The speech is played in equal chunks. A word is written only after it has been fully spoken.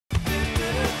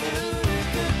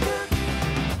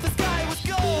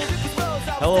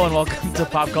Hello and welcome to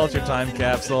Pop Culture Time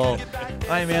Capsule.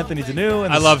 I am Anthony Deneau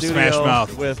in the I love studio Smash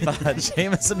Mouth with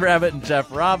Jamison Rabbit and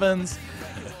Jeff Robbins.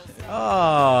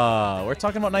 We're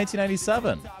talking about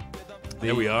 1997.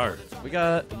 There we are. We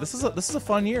got this is a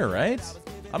fun year, right?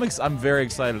 I'm very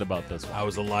excited about this one. I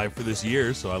was alive for this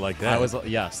year, so I like that.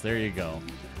 Yes, there you go.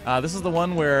 This is the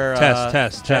one where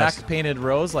Test. painted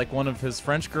Rose like one of his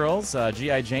French girls.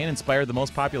 G.I. Jane inspired the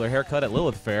most popular haircut at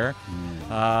Lilith Fair.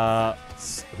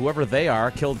 Whoever they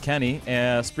are killed Kenny.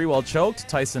 Spreewell choked,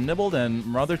 Tyson nibbled, and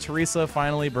Mother Teresa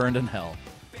finally burned in hell.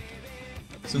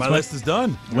 My list is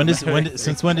done.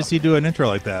 Since when does he do an intro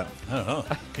like that? I don't know.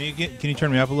 Can you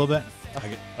turn me up a little bit?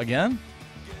 Again?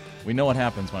 We know what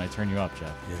happens when I turn you up,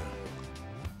 Jeff.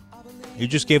 Yeah. You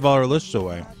just gave all our lists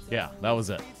away. Yeah, that was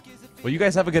it. Well, you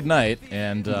guys have a good night,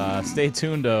 and stay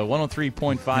tuned to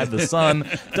 103.5 The Sun,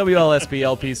 WLSP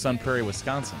LP, Sun Prairie,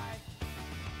 Wisconsin.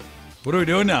 What are we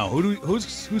doing now?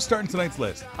 Who's starting tonight's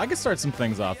list? I can start some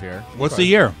things off here. What's the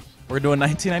year? We're doing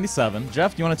 1997.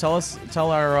 Jeff, do you want to tell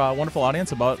our wonderful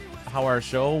audience about how our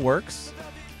show works?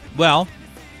 Well,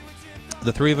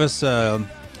 the three of us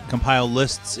compile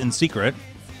lists in secret.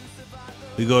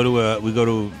 We go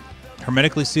to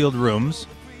hermetically sealed rooms,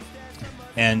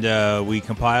 and we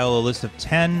compile a list of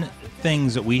 10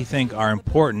 things that we think are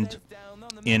important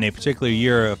in a particular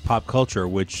year of pop culture,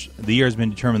 which the year has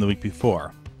been determined the week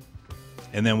before.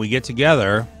 And then we get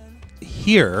together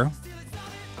here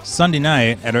Sunday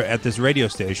night at this radio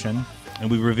station,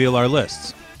 and we reveal our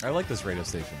lists. I like this radio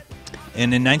station.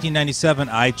 And in 1997,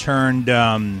 I turned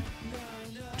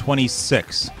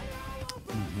 26.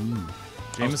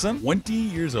 Jameson? 20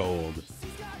 years old.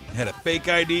 I had a fake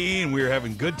ID, and we were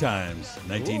having good times.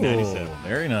 1997. Ooh,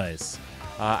 very nice.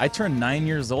 I turned 9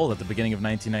 years old at the beginning of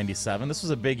 1997. This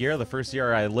was a big year, the first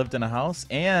year I lived in a house,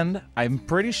 and I'm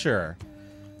pretty sure,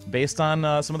 based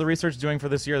on some of the research doing for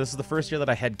this year, this is the first year that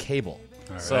I had cable.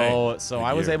 All right. So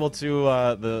I was able to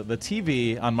the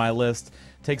TV on my list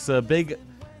takes a big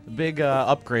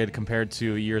upgrade compared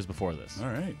to years before this. All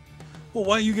right. Well,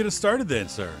 why don't you get us started then,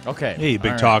 sir? Okay. Hey, big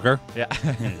All right. talker.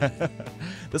 Yeah.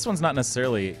 This one's not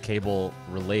necessarily cable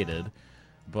related,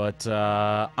 but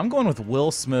I'm going with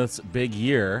Will Smith's big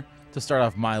year to start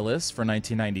off my list for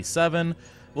 1997.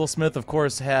 Will Smith, of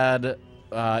course, had in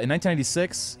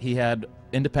 1996 he had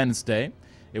Independence Day.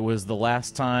 It was the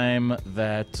last time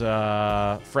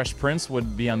that Fresh Prince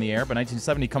would be on the air, but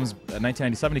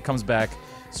 1997 he comes back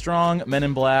strong. Men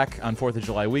in Black on 4th of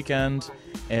July weekend,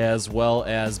 as well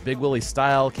as Big Willie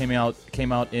Style came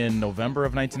out in November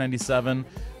of 1997.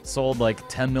 Sold like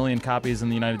 10 million copies in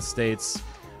the United States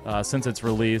since its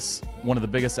release. One of the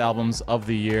biggest albums of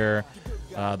the year.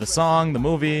 The song, the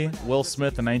movie, Will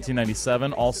Smith in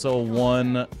 1997 also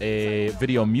won a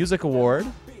Video Music Award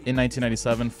in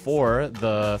 1997 for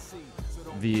the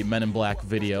Men in Black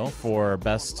video for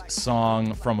Best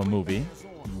Song from a Movie.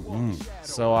 Mm-hmm.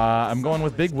 So I'm going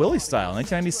with Big Willie Style,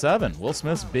 1997, Will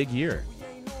Smith's big year.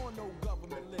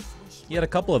 He had a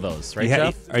couple of those, right,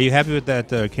 Jeff? Are you happy with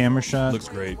that camera shot? Looks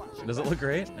great. Does it look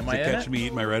great? Am Is I it in catching me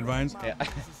eating my red vines? Yeah.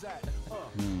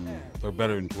 They're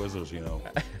better than Twizzlers, you know.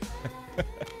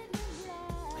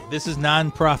 This is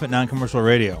non-profit, non-commercial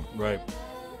radio. Right.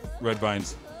 Red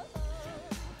vines.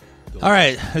 All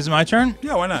right, is it my turn?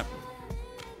 Yeah, why not?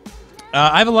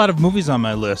 I have a lot of movies on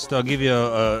my list. I'll give you,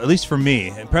 at least for me,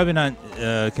 and probably not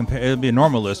it'll be a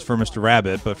normal list for Mr.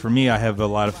 Rabbit, but for me, I have a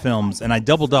lot of films, and I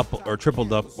doubled up or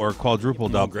tripled up or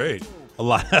quadrupled up. Great. A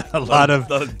lot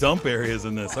of dump areas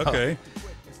in this. Okay.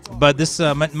 But this,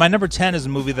 my number 10 is a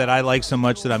movie that I like so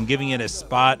much that I'm giving it a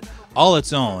spot all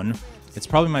its own. It's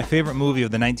probably my favorite movie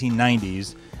of the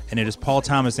 1990s, and it is Paul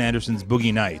Thomas Anderson's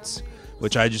Boogie Nights,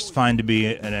 which I just find to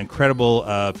be an incredible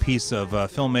piece of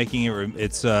filmmaking.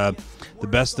 It's the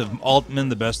best of Altman,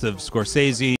 the best of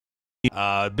Scorsese.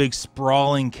 Big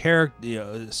sprawling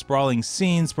character, sprawling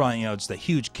scenes, just a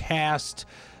huge cast,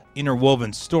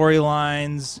 interwoven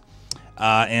storylines,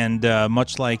 and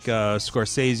much like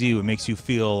Scorsese, it makes you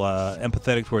feel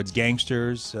empathetic towards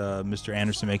gangsters. Mr.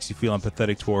 Anderson makes you feel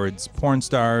empathetic towards porn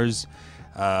stars.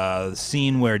 The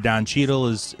scene where Don Cheadle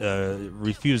is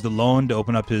refused a loan to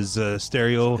open up his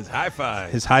stereo, his hi-fi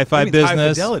business. High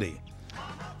fidelity.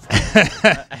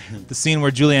 The scene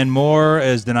where Julianne Moore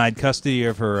is denied custody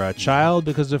of her child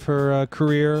because of her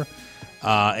career,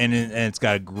 and it's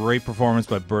got a great performance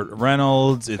by Burt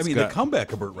Reynolds. The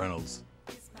comeback of Burt Reynolds.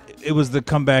 It was the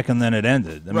comeback and then it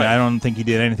ended. I mean, I don't think he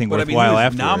did anything worthwhile he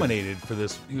was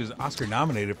afterwards. He was Oscar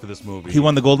nominated for this movie. He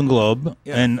won the Golden Globe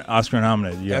and Oscar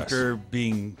nominated. Yes. After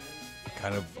being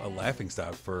kind of a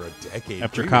laughingstock for a decade.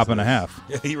 After Cop and a Half.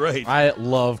 Yeah, you're right. I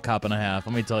love Cop and a Half.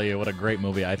 Let me tell you what a great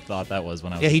movie I thought that was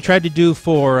when I was. Yeah, he tried to do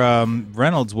for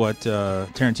Reynolds what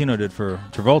Tarantino did for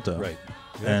Travolta. Right.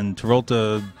 Yeah. And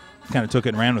Travolta kind of took it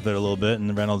and ran with it a little bit,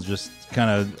 and Reynolds just kind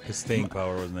of His staying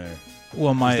power wasn't there.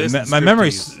 Well, my This memory,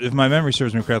 striptease. if my memory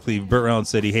serves me correctly, Burt Reynolds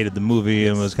said he hated the movie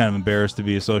and was kind of embarrassed to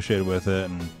be associated with it.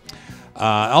 And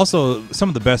also, some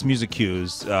of the best music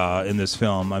cues in this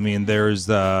film. I mean, there's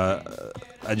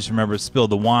I just remember Spill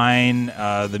the Wine,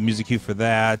 the music cue for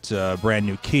that, Brand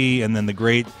New Key, and then the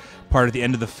great part at the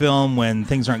end of the film when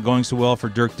things aren't going so well for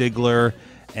Dirk Diggler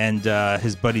and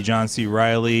his buddy John C.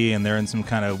 Reilly, and they're in some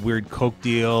kind of weird coke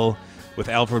deal with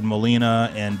Alfred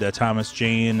Molina and Thomas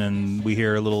Jane, and we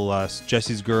hear a little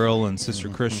Jesse's Girl and Sister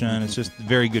Christian. It's just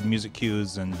very good music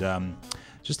cues, and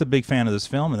just a big fan of this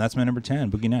film, and that's my number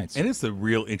 10, Boogie Nights. And it's the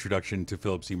real introduction to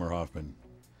Philip Seymour Hoffman.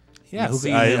 Yeah, You'd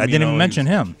seen I him, didn't even mention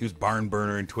him. He was Barn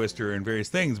Burner and Twister and various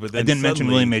things, but then I didn't mention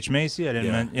suddenly- William H. Macy. I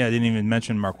didn't. Yeah. I didn't even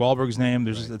mention Mark Wahlberg's name.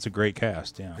 It's a great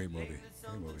cast. Yeah. Great movie.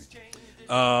 Great movie.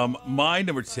 My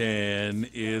number 10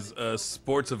 is a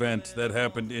sports event that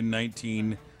happened in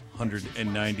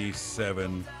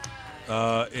 1997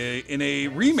 in a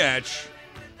rematch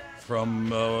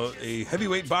from a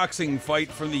heavyweight boxing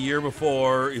fight from the year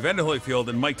before. Evander Holyfield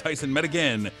and Mike Tyson met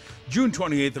again June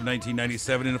 28th of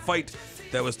 1997 in a fight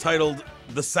that was titled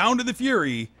The Sound of the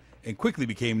Fury and quickly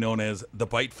became known as the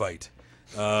Bite Fight.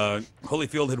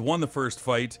 Holyfield had won the first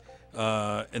fight,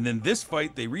 and then this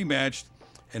fight they rematched,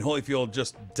 and Holyfield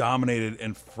just dominated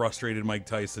and frustrated Mike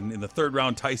Tyson. In the third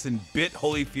round, Tyson bit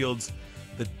Holyfield's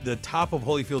the top of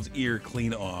Holyfield's ear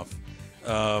clean off,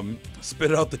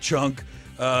 spit out the chunk.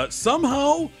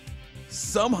 Somehow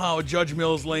Judge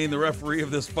Mills Lane, the referee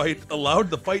of this fight, allowed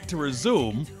the fight to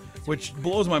resume, which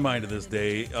blows my mind to this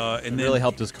day. And then really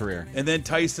helped his career. And then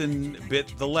Tyson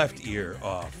bit the left ear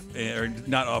off, or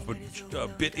not off, but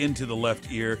bit into the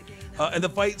left ear. And the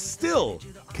fight still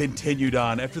continued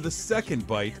on after the second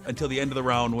bite until the end of the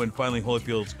round, when finally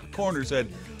Holyfield's corner said,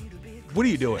 "What are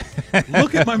you doing?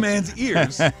 Look at my man's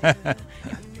ears."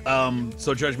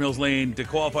 So Judge Mills Lane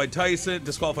disqualified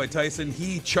Tyson.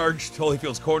 He charged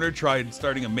Holyfield's corner, tried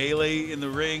starting a melee in the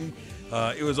ring.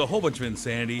 It was a whole bunch of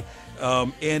insanity.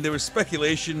 And there was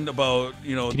speculation about,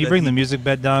 Can you bring the music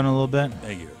bed down a little bit?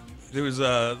 Thank you. There was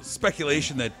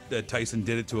speculation that Tyson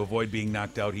did it to avoid being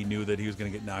knocked out. He knew that he was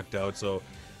going to get knocked out, so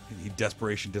he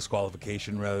desperation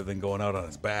disqualification rather than going out on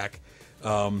his back.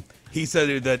 He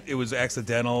said that it was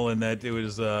accidental and that it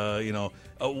was,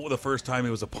 the first time it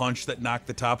was a punch that knocked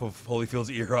the top of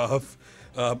Holyfield's ear off.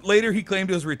 Later, he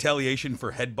claimed it was retaliation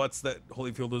for headbutts that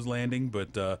Holyfield was landing,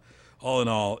 but all in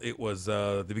all, it was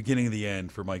the beginning of the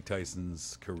end for Mike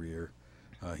Tyson's career.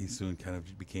 He soon kind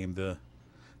of became the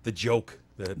joke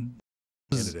that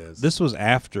it is. This was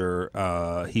after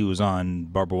he was on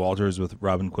Barbara Walters with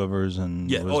Robin Quivers, and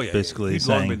was basically He's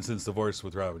saying, long been since divorce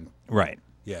with Robin. right.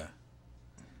 Yeah.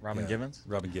 Robin Givens?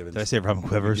 Robin Givens. Did I say Robin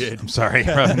Quivers? You did. I'm sorry.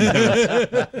 Robin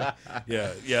Givens.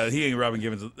 Yeah, he ain't Robin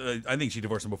Givens. I think she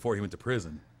divorced him before he went to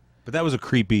prison. But that was a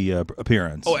creepy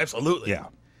appearance. Oh, absolutely. Yeah.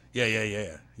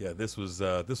 Yeah. This was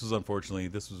unfortunately,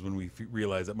 this was when we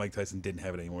realized that Mike Tyson didn't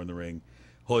have it anymore in the ring.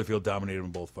 Holyfield dominated him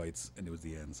in both fights, and it was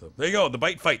the end. So there you go, the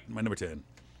bite fight, my number 10.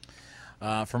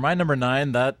 For my number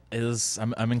 9, that is,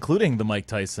 I'm including the Mike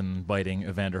Tyson biting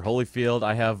Evander Holyfield.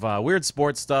 I have weird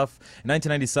sports stuff. In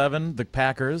 1997, the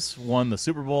Packers won the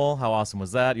Super Bowl. How awesome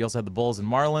was that? You also had the Bulls and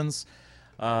Marlins.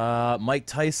 Mike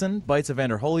Tyson bites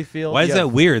Evander Holyfield. Why is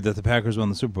that weird that the Packers won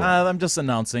the Super Bowl? I'm just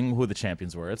announcing who the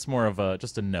champions were. It's more of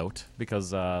just a note because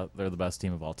they're the best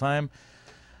team of all time.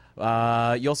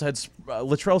 You also had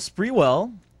Latrell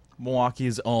Sprewell,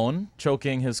 Milwaukee's own,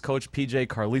 choking his coach PJ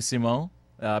Carlissimo.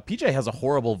 PJ has a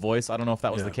horrible voice. I don't know if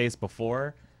that was the case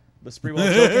before the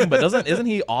Sprewell choking, but isn't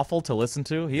he awful to listen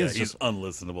to? He's just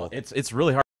unlistenable. It's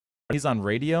really hard. He's on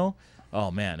radio. Oh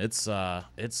man, it's like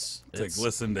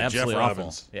listen to Jeff absolutely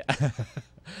Robbins. awful.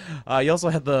 Yeah. You also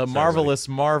had the marvelous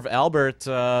Marv Albert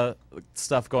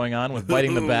stuff going on with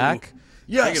biting the back.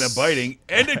 Speaking of biting,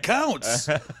 and it counts.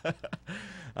 The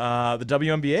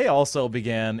WNBA also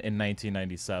began in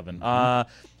 1997.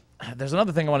 There's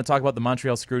another thing I want to talk about, the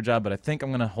Montreal Screwjob, but I think I'm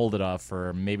going to hold it off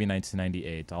for maybe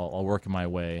 1998. I'll work my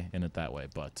way in it that way,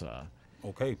 but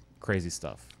Okay. crazy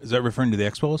stuff. Is that referring to the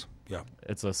Expos? Yeah.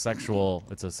 It's a sexual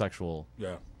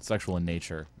Yeah. sexual in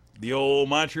nature. The old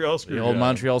Montreal Screwjob. The old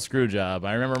Montreal Screwjob.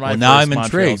 I remember my Well, first now I'm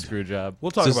Montreal intrigued. Screwjob. We'll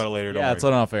talk about it later. Don't Yeah, worry. it's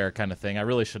an off-air kind of thing. I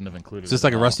really shouldn't have included Is this it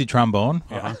like at a all. rusty trombone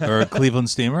or a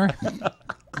Cleveland steamer?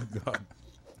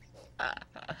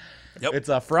 Yep. It's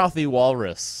a frothy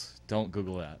walrus. Don't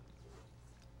Google that.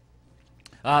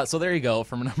 So there you go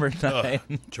from number 9.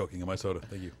 Choking on my soda.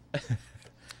 Thank you.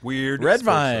 Weird. Red sports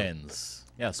Vines.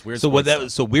 Yes, weird. So what? sports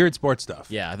That stuff. weird sports stuff.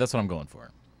 Yeah, that's what I'm going for.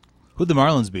 Who'd the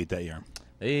Marlins beat that year?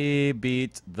 They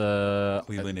beat the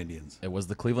Cleveland Indians. It was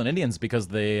the Cleveland Indians because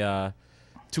they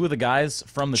two of the guys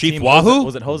from the Chief team Wahoo?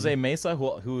 was it Jose Mesa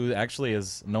who actually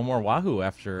is no more Wahoo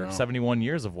after 71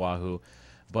 years of Wahoo.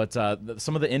 But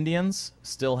some of the Indians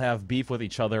still have beef with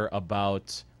each other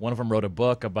about. One of them wrote a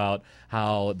book about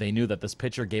how they knew that this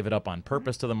pitcher gave it up on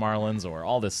purpose to the Marlins, or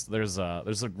all this. There's a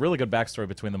really good backstory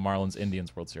between the Marlins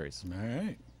Indians World Series, All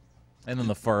right. and then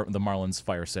the Marlins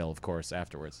fire sale, of course,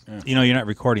 afterwards. You know, you're not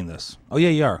recording this. Oh yeah,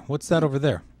 you are. What's that over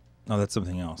there? Oh, that's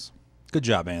something else. Good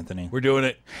job, Anthony. We're doing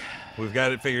it. We've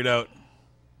got it figured out.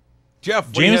 Jeff,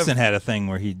 what do you Jamison have? had a thing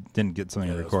where he didn't get something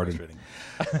Yeah, that was recorded.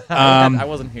 frustrating. I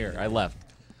wasn't here. I left.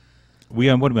 We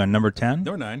on what are we on number 10?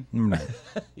 Number 9. Number 9.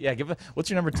 Yeah, what's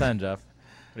your number 10, Jeff?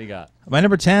 What do you got? My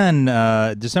number 10,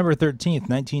 December 13th,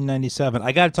 1997.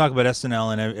 I got to talk about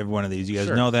SNL in every one of these. You guys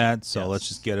Sure. know that, so Yes. let's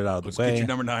just get it out of Let's the way. get your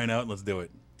number 9 out and let's do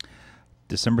it.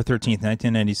 December 13th,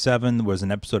 1997 was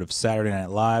an episode of Saturday Night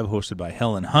Live hosted by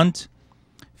Helen Hunt,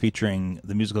 featuring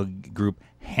the musical group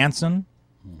Hanson,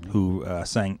 who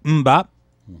sang Mbop,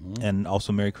 and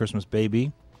also Merry Christmas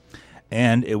Baby.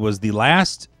 And it was the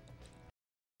last,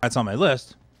 that's on my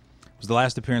list, it was the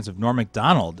last appearance of Norm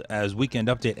Macdonald as Weekend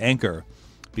Update anchor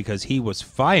because he was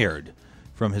fired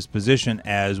from his position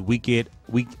as Weekend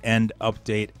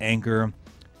Update anchor,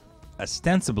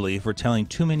 ostensibly for telling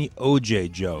too many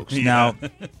OJ jokes. Yeah. Now,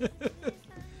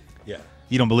 Yeah.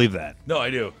 you don't believe that. No, I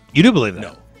do. You do believe that?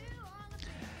 No.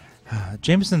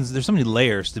 Jameson's, there's so many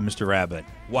layers to Mr. Rabbit.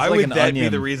 Why like would an that be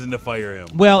onion. the reason to fire him?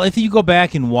 Well, if you go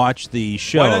back and watch the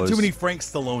shows, Why not too many Frank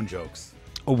Stallone jokes?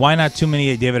 why not too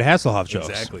many David Hasselhoff jokes?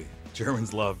 Exactly.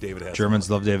 Germans love David Hasselhoff. Germans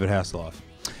love David Hasselhoff.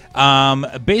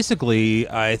 Basically,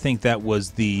 I think that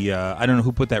was the I don't know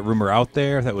who put that rumor out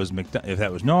there. If that was if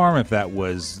that was Norm, if that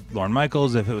was Lorne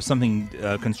Michaels, if it was something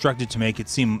constructed to make it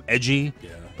seem edgy. Yeah.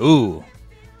 Ooh,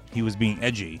 he was being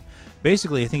edgy.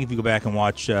 Basically, I think if you go back and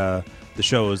watch the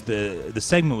shows, the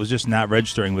segment was just not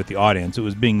registering with the audience. It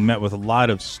was being met with a lot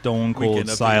of stone cold Weekend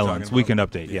Update silence. you're Weekend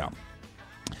talking Update, about?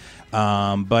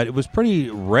 yeah. But it was pretty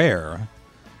rare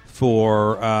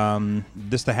for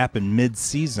this to happen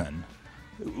mid-season.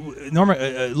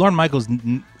 Lorne Michaels,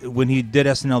 when he did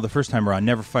SNL the first time around,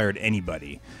 never fired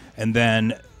anybody. And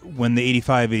then when the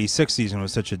 85-86 season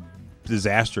was such a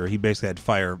disaster, he basically had to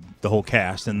fire the whole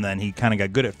cast. And then he kind of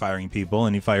got good at firing people,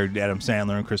 and he fired Adam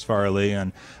Sandler and Chris Farley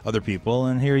and other people.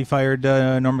 And here he fired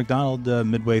Norm Macdonald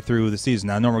midway through the season.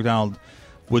 Now, Norm Macdonald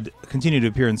would continue to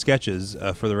appear in sketches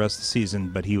for the rest of the season,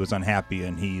 but he was unhappy,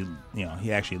 and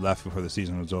he actually left before the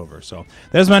season was over. So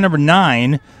that's my number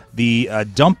 9, the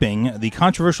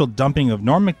controversial dumping of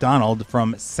Norm Macdonald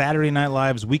from Saturday Night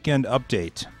Live's Weekend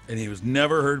Update. And he was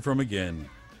never heard from again.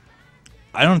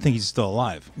 I don't think he's still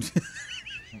alive.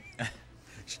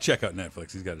 Check out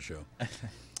Netflix. He's got a show.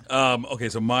 Okay,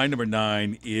 so my number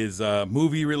 9 is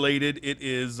movie related. It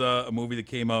is a movie that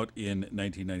came out in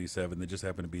 1997 that just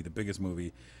happened to be the biggest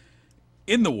movie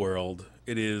in the world.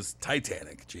 It is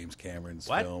Titanic, James Cameron's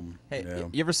film. Hey, Yeah.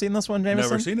 you ever seen this one, Jamison?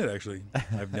 Never seen it, actually.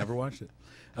 I've never watched it.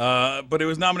 But it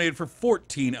was nominated for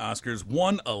 14 Oscars,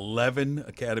 won 11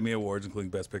 Academy Awards,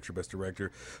 including Best Picture, Best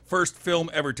Director. First film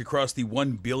ever to cross the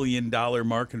 $1 billion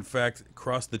mark. In fact,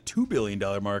 crossed the $2 billion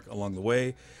mark along the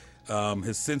way.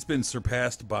 Has since been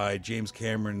surpassed by James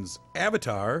Cameron's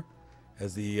Avatar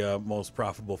as the most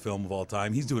profitable film of all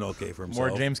time. He's doing okay for himself.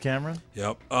 More James Cameron?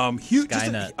 Yep. Huge, just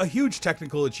Skynet. a huge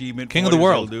technical achievement. King for of the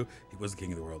what he was world. able to do. He was the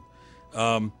king of the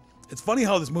world. It's funny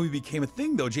how this movie became a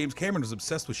thing, though. James Cameron was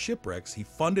obsessed with shipwrecks. He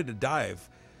funded a dive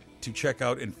to check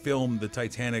out and film the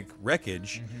Titanic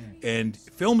wreckage, and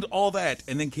filmed all that,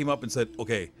 and then came up and said,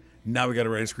 okay, now we got to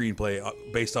write a screenplay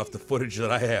based off the footage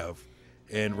that I have,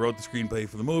 and wrote the screenplay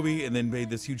for the movie, and then made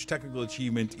this huge technical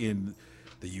achievement in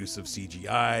the use of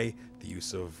CGI, the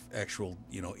use of actual,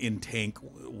 in-tank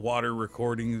water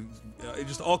recording,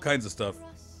 just all kinds of stuff.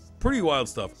 Pretty wild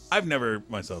stuff. I've never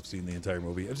myself seen the entire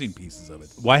movie. I've seen pieces of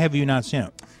it. Why have you not seen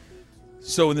it?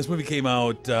 So when this movie came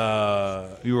out,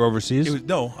 You were overseas?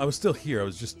 I was still here.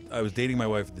 I was dating my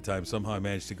wife at the time. Somehow I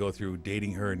managed to go through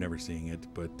dating her and never seeing it.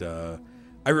 But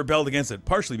I rebelled against it,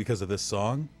 partially because of this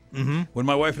song. Mm-hmm. When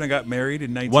my wife and I got married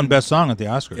in Won Best Song at the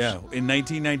Oscars. Yeah, in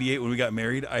 1998 when we got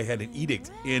married, I had an edict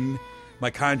in my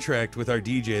contract with our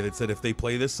DJ that said if they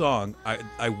play this song,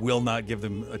 I will not give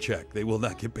them a check. They will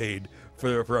not get paid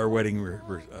for our wedding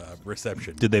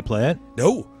reception. Did they play it?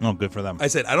 No. Oh, good for them. I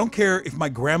said, I don't care if my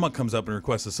grandma comes up and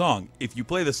requests a song. If you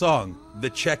play the song, the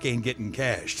check ain't getting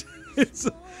cashed.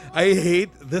 I hate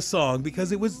this song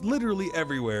because it was literally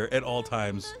everywhere at all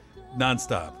times,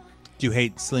 nonstop. Do you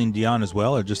hate Celine Dion as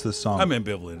well, or just this song? I'm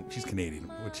ambivalent. She's Canadian.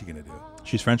 What's she gonna do?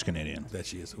 She's French Canadian. That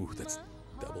she is. Ooh, that's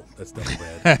double. That's double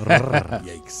bad.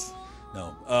 Yikes.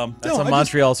 No. That's no, a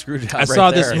Montreal screw job. I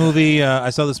saw this movie. I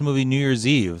saw this movie New Year's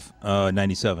Eve,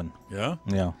 '97. Yeah.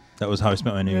 Yeah, that was how I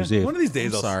spent my New Year's Eve. One of these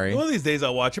days, sorry. One of these days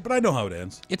I'll watch it, but I know how it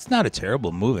ends. It's not a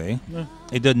terrible movie.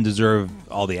 It doesn't deserve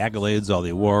all the accolades, all the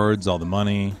awards, all the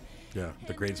money. Yeah,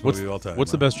 the greatest movie of all time.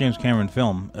 What's the best James Cameron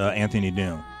film? Anthony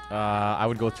Doom. I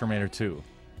would go with Terminator 2.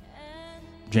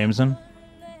 Jameson.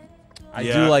 I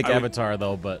do like Avatar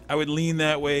though, but I would lean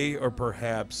that way, or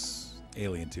perhaps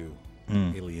Alien 2.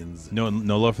 Aliens. No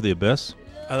Love for the Abyss.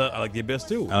 I like The Abyss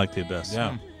too. I like the Abyss.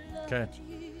 Yeah. okay.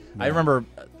 I remember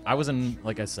I was in,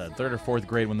 like I said, 3rd or 4th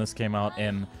grade when this came out,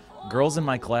 and girls in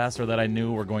my class or that I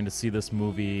knew were going to see this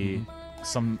movie.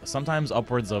 Sometimes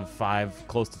upwards of 5,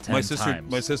 close to 10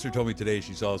 times. My sister told me today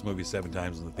she saw this movie 7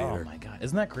 times in the theater. Oh my god,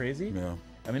 isn't that crazy? Yeah.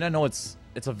 I mean, I know it's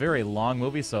a very long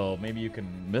movie, so maybe you can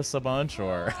miss a bunch,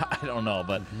 or I don't know,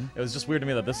 but it was just weird to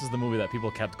me that this is the movie that people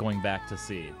kept going back to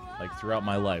see, like throughout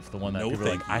my life. The one that people were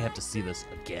like, I have to see this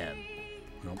again.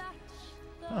 Nope.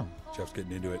 Oh. Jeff's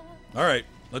getting into it. All right,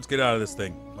 let's get out of this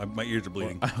thing. My ears are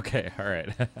bleeding. Okay, all right.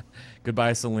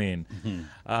 Goodbye, Celine.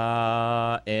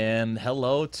 And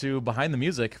hello to Behind the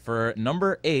Music for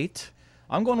number 8.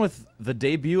 I'm going with the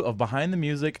debut of Behind the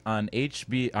Music on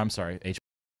VH1.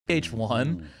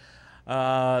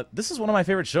 This is one of my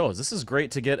favorite shows. This is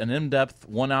great to get an in-depth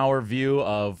 1-hour view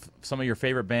of some of your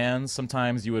favorite bands.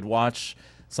 Sometimes you would watch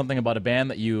something about a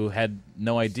band that you had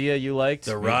no idea you liked.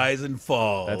 The rise and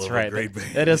fall. That's of right. A great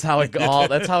band. That is how it goes.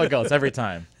 That's how it goes every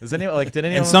time. Did anyone?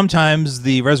 And sometimes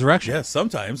the resurrection. Yes,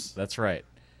 sometimes. That's right.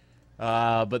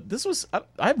 But this was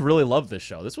I really loved this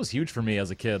show. This was huge for me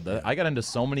as a kid. I got into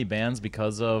so many bands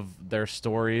because of their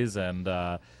stories, and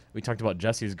we talked about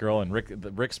Jesse's Girl, and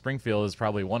Rick Springfield is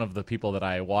probably one of the people that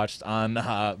I watched on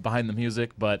Behind the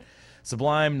Music. But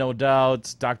Sublime, no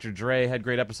doubt. Dr. Dre had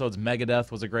great episodes. Megadeth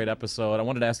was a great episode. I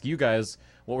wanted to ask you guys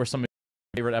what were some of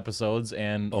your favorite episodes,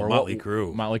 and Motley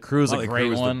Crue. Motley Crue is a great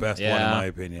one. one. The best one in my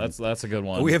opinion. That's a good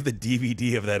one. We have the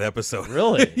DVD of that episode.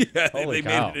 Really? Yeah, Holy they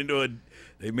cow. made it into a.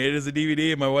 They made it as a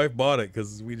DVD, and my wife bought it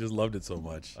because we just loved it so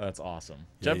much. That's awesome.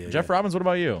 Yeah, Jeff Robbins, what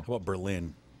about you? How about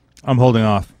Berlin? I'm holding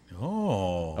off.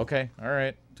 Oh. Okay. All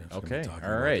right. Jeff's gonna Okay. be talking All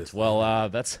about right. this Well,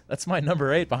 that's my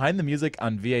number 8, Behind the Music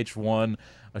on VH1,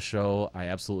 a show I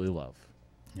absolutely love.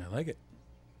 Yeah, I like it.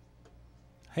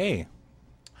 Hey,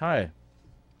 Hi.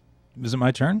 is it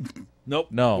my turn? Nope.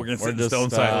 No, We're gonna sit in just, stone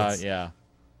silence. Yeah.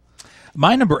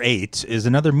 My number 8 is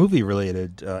another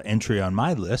movie-related entry on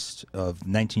my list of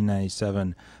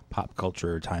 1997 pop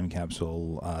culture time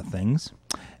capsule things,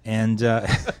 and I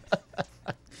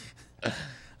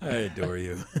adore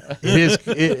you.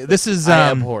 this is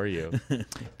I abhor you.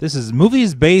 this is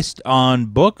movies based on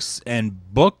books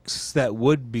and books that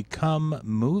would become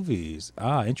movies.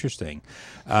 Interesting.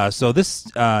 So this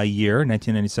year,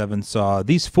 1997, saw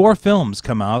these 4 films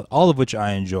come out, all of which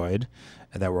I enjoyed,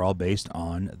 that were all based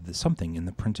on something in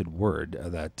the printed word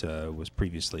that was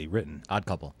previously written. Odd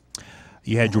Couple.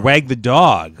 You had Wag the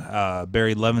Dog,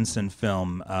 Barry Levinson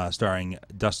film starring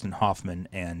Dustin Hoffman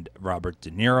and Robert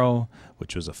De Niro,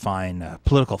 which was a fine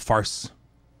political farce.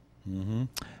 You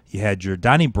had your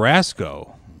Donnie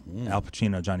Brasco, Al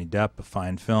Pacino, Johnny Depp, a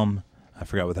fine film. I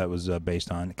forgot what that was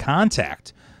based on.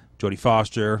 Contact, Jodie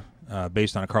Foster,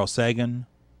 based on a Carl Sagan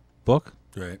book.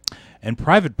 Right. And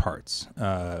Private Parts,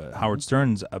 Howard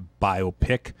Stern's a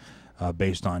biopic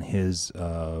based on his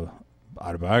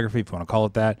autobiography, if you want to call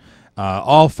it that.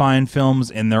 All fine films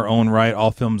in their own right,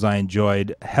 all films I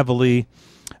enjoyed heavily.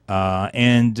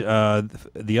 And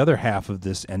the other half of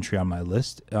this entry on my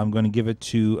list, I'm going to give it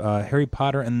to Harry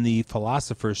Potter and the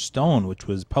Philosopher's Stone, which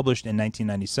was published in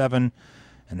 1997,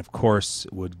 and of course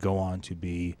would go on to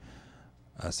be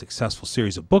a successful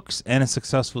series of books and a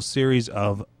successful series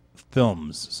of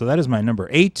films. So that is my number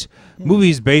 8,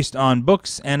 movies based on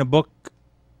books and a book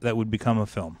that would become a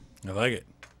film. I like it.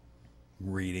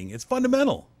 Reading. It's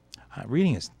fundamental.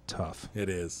 Reading is tough. It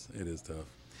is. It is tough.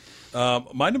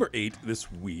 My number 8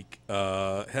 this week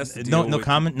has to deal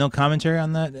with... No commentary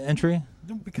on that entry?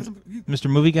 No, because Mr.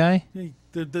 Movie Guy?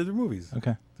 they're movies.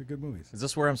 Okay. They're good movies. Is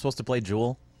this where I'm supposed to play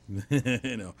Jewel?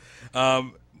 No.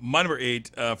 My number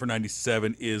 8 for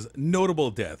 97 is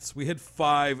Notable Deaths. We had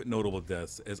 5 notable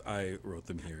deaths as I wrote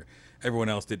them here. Everyone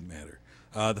else didn't matter.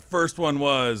 The first one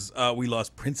was we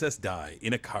lost Princess Di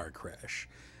in a car crash.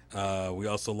 We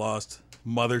also lost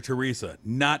Mother Teresa,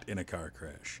 not in a car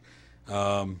crash.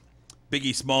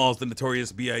 Biggie Smalls, the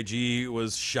notorious B.I.G.,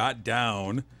 was shot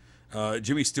down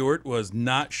Jimmy Stewart was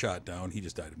not shot down. He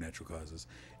just died of natural causes.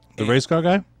 The race car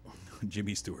guy?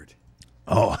 Jimmy Stewart.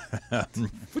 Oh. What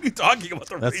are you talking about,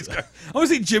 the race car? I want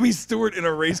to see Jimmy Stewart in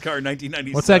a race car in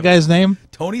 1997. What's that guy's name?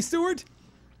 Tony Stewart?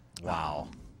 Wow.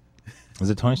 Is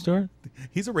it Tony Stewart?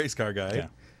 He's a race car guy. Yeah.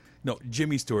 No,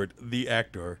 Jimmy Stewart, the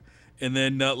actor. And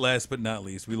then last but not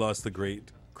least, we lost the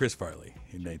great Chris Farley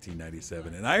in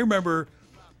 1997. And I remember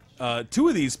two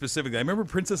of these specifically. I remember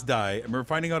Princess Di. I remember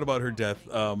finding out about her death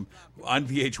on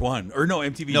VH1. Or no,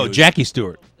 MTV No, News. Jackie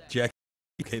Stewart. Jackie.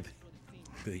 Okay,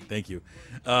 thank you.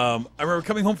 I remember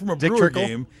coming home from a Dick Brewer Trickle?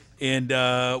 game and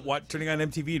turning on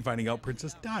MTV and finding out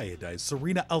Princess Di had died.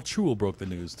 Serena Alchul broke the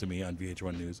news to me on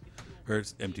VH1 News. Or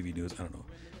it's MTV News, I don't know.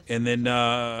 And then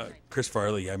Chris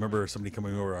Farley. I remember somebody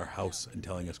coming over our house and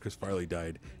telling us Chris Farley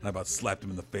died. And I about slapped him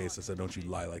in the face. I said, don't you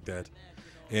lie like that.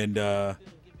 And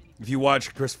if you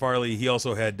watch Chris Farley, he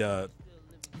also had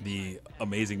the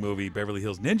amazing movie Beverly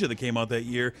Hills Ninja that came out that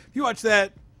year. If you watch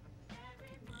that,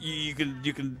 you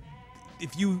can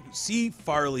if you see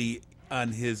Farley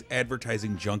on his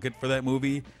advertising junket for that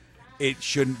movie, it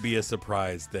shouldn't be a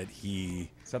surprise that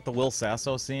he Is that the Will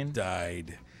Sasso scene?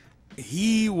 died.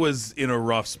 He was in a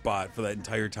rough spot for that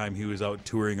entire time he was out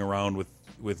touring around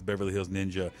with Beverly Hills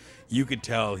Ninja. You could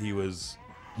tell he was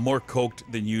more coked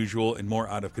than usual and more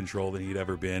out of control than he'd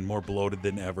ever been, more bloated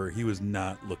than ever. He was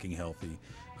not looking healthy.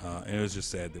 And it was just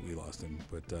sad that we lost him.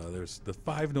 But there's the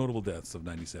 5 notable deaths of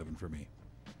 97 for me.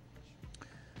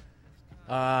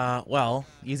 Well,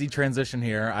 easy transition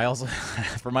here. I also,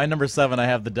 for my number 7, I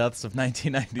have the deaths of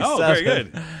 1997. Oh, very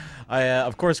good.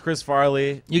 Of course, Chris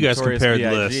Farley. You guys Notorious compared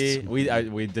B.I.G.. lists.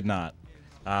 We did not.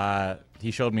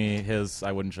 He showed me his.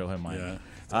 I wouldn't show him mine.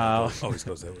 Yeah. Always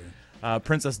goes that way.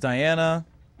 Princess Diana,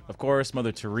 of course.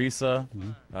 Mother Teresa.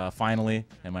 Finally,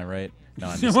 am I right? No,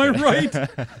 I'm just Am kidding.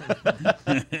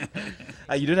 I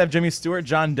right? You did have Jimmy Stewart,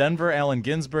 John Denver, Allen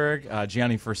Ginsberg,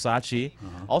 Gianni Versace.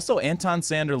 Also, Anton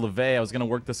Sander LaVey. I was going to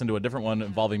work this into a different one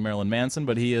involving Marilyn Manson,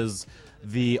 but he is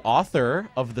the author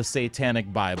of the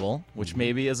Satanic Bible, which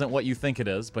maybe isn't what you think it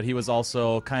is, but he was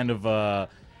also kind of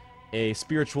a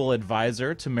spiritual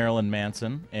advisor to Marilyn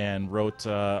Manson and wrote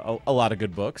a lot of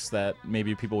good books that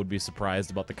maybe people would be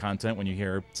surprised about the content when you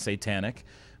hear satanic.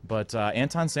 But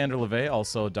Anton Sander LaVey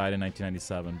also died in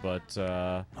 1997.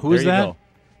 But Who is there you that? go.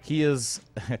 He is.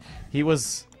 He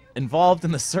was involved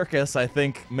in the circus, I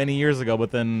think, many years ago.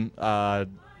 But then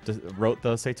wrote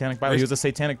the Satanic Bible. He was a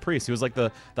satanic priest. He was like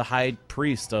the high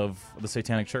priest of the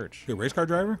Satanic Church. You a race car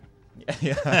driver?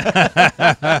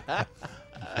 Yeah.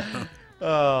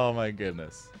 Oh my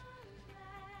goodness.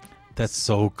 That's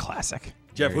so classic.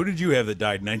 Jeff, who did you have that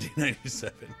died in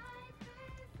 1997?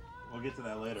 We'll get to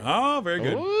that later. Oh, very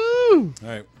good. Woo! All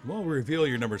right. Well, reveal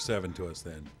your number 7 to us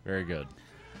then. Very good.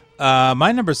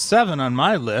 My number 7 on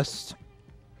my list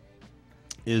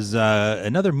is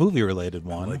another movie-related I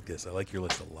one. like this. I like your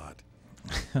list a lot.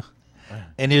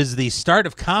 And is the start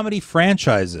of comedy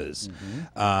franchises.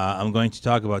 I'm going to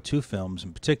talk about 2 films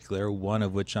in particular, one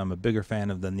of which I'm a bigger fan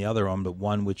of than the other one, but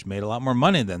one which made a lot more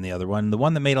money than the other one. The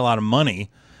one that made a lot of money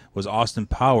was Austin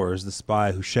Powers, The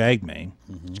Spy Who Shagged Me,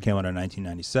 which came out in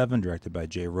 1997, directed by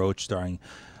Jay Roach, starring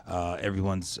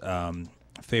everyone's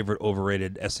favorite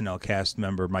overrated SNL cast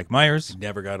member, Mike Myers.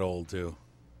 Never got old, too.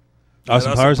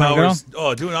 Austin Powers, not good?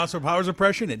 Oh, doing Austin Powers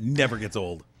impression, it never gets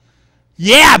old.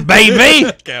 Yeah, baby!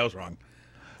 Okay, I was wrong.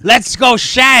 Let's go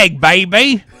shag,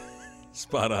 baby!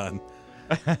 Spot on.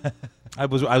 I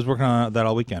was working on that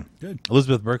all weekend. Good.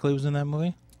 Elizabeth Berkley was in that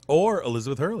movie. Or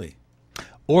Elizabeth Hurley.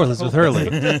 Or Elizabeth Hurley.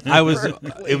 It would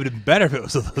have been better if it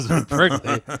was Elizabeth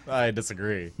Berkley. I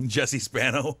disagree. Jesse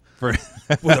Spano For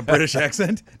with a British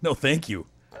accent? No, thank you.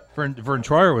 Vern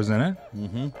Troyer was in it.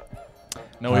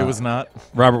 No, he was not.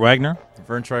 Robert Wagner.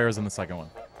 Vern Troyer was in the second one.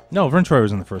 No, Vern Troyer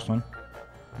was in the first one.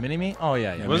 Mini-Me? Oh,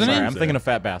 yeah. Wasn't Sorry, he? I'm thinking of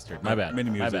Fat Bastard. My bad.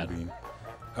 Mini My music bad. bean.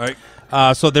 All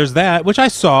right. So there's that, which I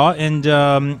saw, and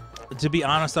to be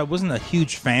honest, I wasn't a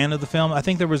huge fan of the film. I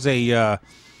think there was a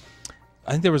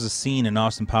scene in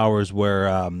Austin Powers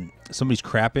where somebody's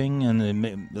crapping,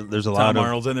 and there's a lot Tom of.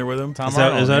 Arnold's in there with him. Tom Is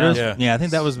that, Arnold, is that yeah. it? Yeah. Yeah, I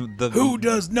think that was the. Who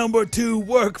does number 2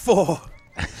 work for?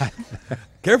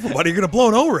 Careful, buddy. You're going to blow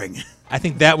an O-ring. I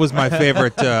think that was my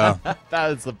favorite. That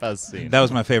is the best scene. That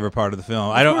was my favorite part of the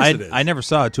film. course it is. I never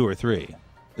saw 2 or 3.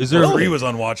 Is there? 3 was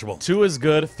unwatchable. 2 is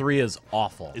good. 3 is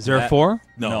awful. Is there a 4?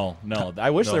 No. I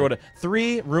wish there would have.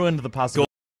 3 ruined the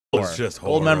possibility. It's just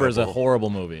Gold Member is a horrible. horrible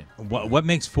movie. What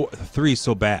makes 3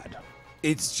 so bad?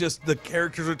 It's just the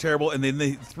characters are terrible, and then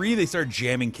they start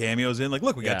jamming cameos in. Like,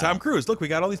 look, we got Yeah. Tom Cruise. Look, we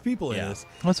got all these people in this.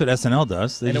 That's what SNL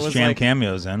does. They And it just was jam like-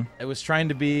 cameos in. It was trying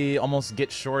to be almost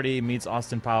Get Shorty meets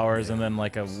Austin Powers, and then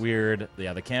like a weird.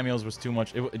 Yeah, the cameos was too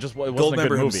much. It wasn't a good Goldmember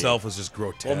movie. himself was just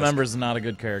grotesque. Goldmember's not a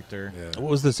good character. Yeah. What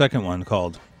was the second one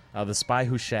called? The Spy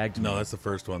Who Shagged Me. No, that's the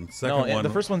first one. Second No, one. the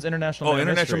first one's International. Oh, Man of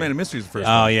International Mystery. Man of Mystery is the first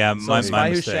Oh one. yeah, So my Spy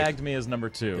Who mistake. Shagged Me is number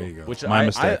There you 2, go. which My I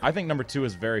mistake. think number 2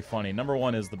 is very funny. Number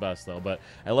 1 is the best though, but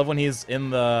I love when he's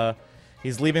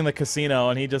leaving the casino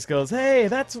and he just goes, "Hey,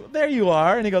 there you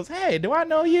are," and he goes, "Hey, do I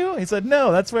know you?" He said,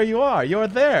 "No, that's where you are. You're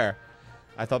there."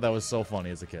 I thought that was so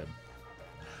funny as a kid.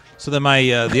 So then my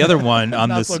the other one on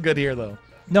Not this. so good here though.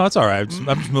 No, it's all right.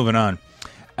 I'm just moving on.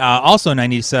 Also,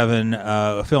 '97,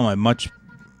 a film I much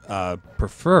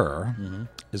prefer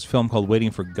is a film called Waiting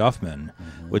for Guffman,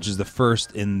 which is the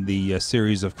first in the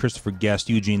series of Christopher Guest,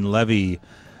 Eugene Levy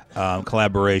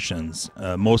collaborations,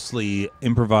 mostly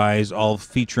improvised, all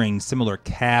featuring similar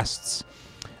casts.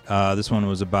 This one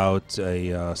was about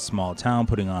a small town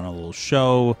putting on a little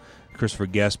show. Christopher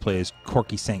Guest plays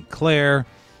Corky St. Clair.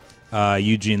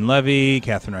 Eugene Levy,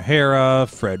 Catherine O'Hara,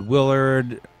 Fred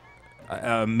Willard.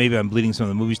 Maybe I'm bleeding some of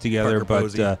the movies together, Parker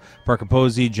Posey. but Parker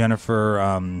Posey,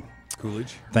 Jennifer.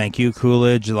 Coolidge. Thank you,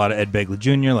 Coolidge. A lot of Ed Begley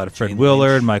Jr., a lot of Fred Jane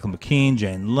Willard, Lynch. Michael McKean,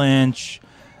 Jane Lynch.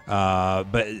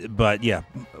 But yeah,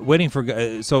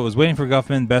 so it was Waiting for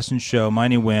Guffman, Best in Show,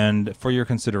 Mighty Wind, For Your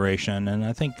Consideration, and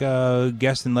I think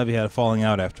Guest and Levy had a falling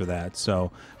out after that,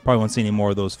 so probably won't see any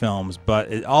more of those films.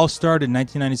 But it all started in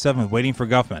 1997 with Waiting for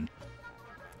Guffman.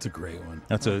 It's a great one.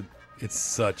 It's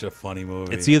such a funny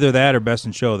movie. It's either that or Best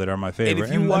in Show that are my favorite.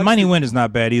 if you And watch Mighty the- Wind is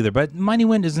not bad either, but Mighty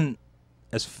Wind isn't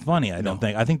as funny. I don't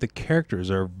think. I think the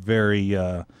characters are very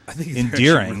I think it's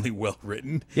endearing. actually really well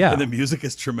written. Yeah. And the music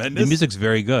is tremendous. The music's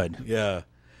very good. Yeah.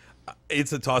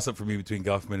 It's a toss-up for me between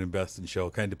Guffman and Best in Show.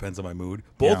 Kind of depends on my mood.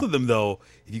 Both Yeah. of them, though,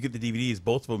 if you get the DVDs,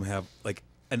 both of them have like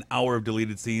an hour of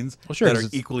deleted scenes Well, sure, that 'cause are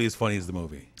it's- equally as funny as the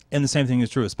movie. And the same thing is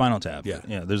true with Spinal Tap. Yeah.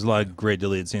 There's a lot of great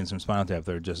deleted scenes from Spinal Tap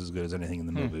that are just as good as anything in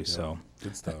the movie. So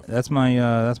Good stuff. that's my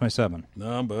 7.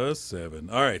 Number 7.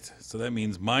 All right, so that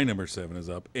means my number 7 is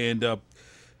up. And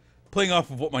playing off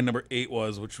of what my number 8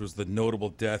 was, which was the notable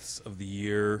deaths of the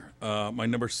year, my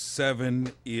number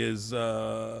 7 is,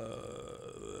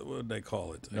 what did I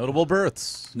call it? Notable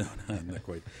births. No, not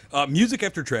quite. Music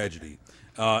After Tragedy.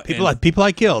 People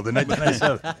I killed in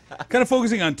 1997. Kind of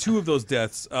focusing on 2 of those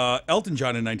deaths. Elton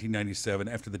John in 1997,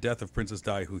 after the death of Princess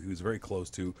Di, who he was very close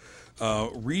to,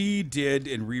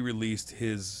 redid and re-released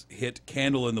his hit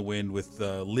Candle in the Wind with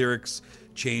lyrics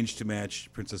changed to match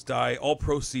Princess Di. All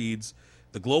proceeds,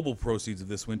 the global proceeds of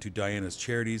this went to Diana's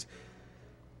charities.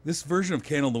 This version of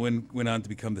Candle in the Wind went on to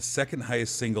become the second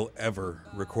highest single ever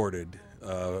recorded,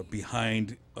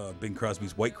 behind Bing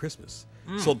Crosby's White Christmas.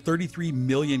 Sold 33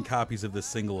 million copies of this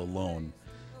single alone.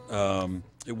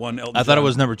 It won Elton I thought it John-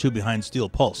 was number 2 behind Steel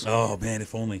Pulse. Oh man,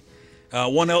 if only.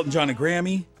 Won Elton John a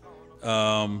Grammy.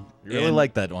 You really and-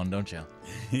 like that one, don't you?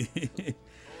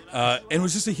 and it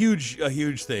was just a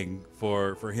huge thing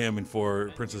for him and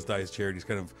for Princess Di's charities,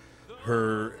 kind of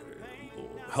her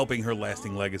helping her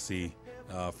lasting legacy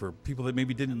for people that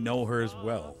maybe didn't know her as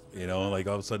well. Like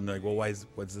all of a sudden, like, well,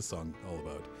 what's this song all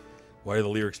about? Why are the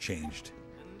lyrics changed?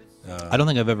 I don't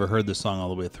think I've ever heard this song all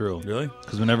the way through. Really?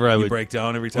 Because whenever I You would break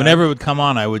down every time. whenever it would come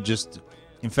on, I would just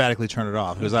emphatically turn it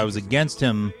off because I was against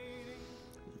him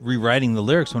rewriting the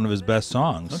lyrics to one of his best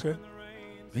songs. Okay.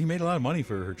 He made a lot of money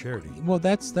for her charity. Well,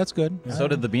 that's good. So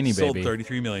did the Beanie Sold Baby.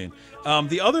 33 million.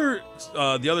 The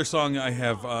other song I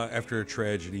have after a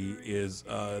tragedy is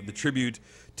the tribute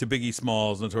to Biggie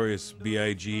Smalls, Notorious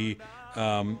B.I.G.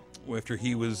 After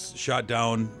he was shot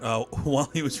down while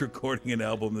he was recording an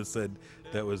album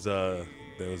that was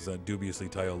dubiously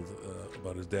titled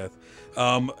about his death.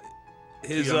 All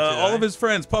of his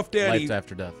friends, Puff Daddy, Life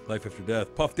After Death. Life After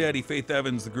Death. Puff Daddy, Faith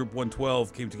Evans, the group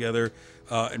 112 came together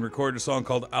and recorded a song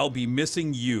called I'll Be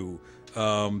Missing You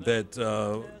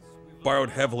that borrowed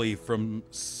heavily from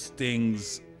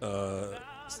Sting's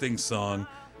song,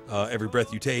 Every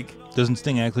Breath You Take. Doesn't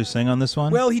Sting actually sing on this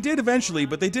one? Well, he did eventually,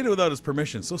 but they did it without his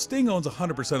permission. So Sting owns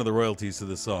 100% of the royalties to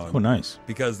this song. Oh, nice.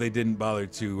 Because they didn't bother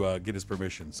to get his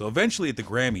permission. So eventually at the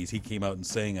Grammys, he came out and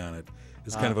sang on it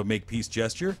as kind of a make-peace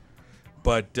gesture.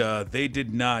 But they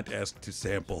did not ask to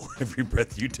sample Every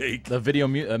Breath You Take. The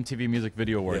MTV Music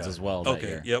Video Awards as well that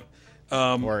year. Yep.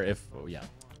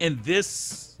 And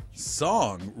this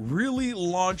song really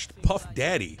launched Puff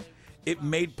Daddy. It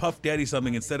made Puff Daddy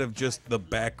something instead of just the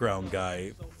background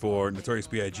guy for Notorious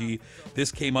B.I.G.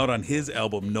 This came out on his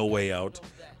album No Way Out,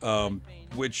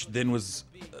 which then was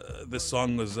this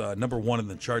song was #1 in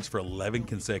the charts for 11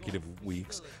 consecutive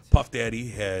weeks. Puff Daddy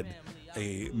had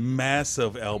a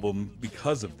massive album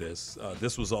because of this.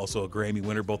 This was also a Grammy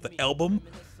winner, both the album,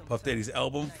 Puff Daddy's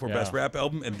album for Best Rap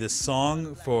Album, and this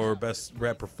song for Best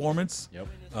Rap Performance.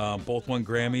 Yep. Both won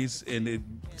Grammys, and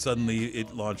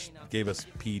it launched, gave us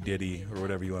P. Diddy, or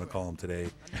whatever you want to call him today.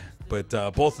 But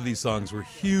both of these songs were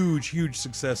huge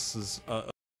successes,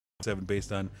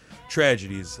 based on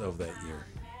tragedies of that year.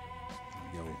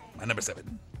 My number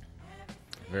 7.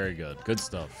 Very good. Good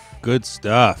stuff. Good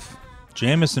stuff.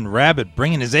 Jamison Rabbit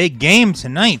bringing his A game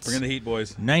tonight. Bring in the heat,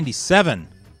 boys. 97.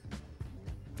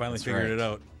 Finally figured it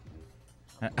out.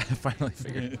 Finally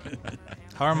figured it out.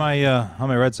 How are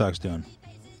my Red Sox doing?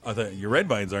 I thought your Red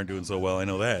Vines aren't doing so well. I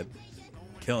know that.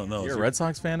 Killing those. You're a Red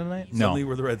Sox fan tonight? No. Suddenly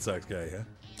we're the Red Sox guy, yeah?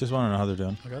 Just want to know how they're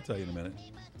doing. I'll tell you in a minute.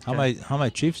 How my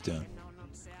Chiefs doing?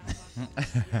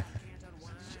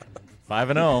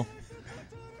 5-0.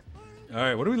 All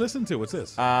right, what are we listening to? What's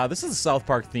this? This is a South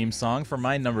Park theme song. For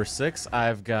my number 6,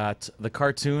 I've got the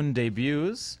cartoon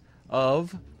debuts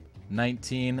of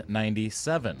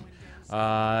 1997.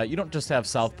 You don't just have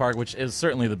South Park, which is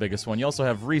certainly the biggest one. You also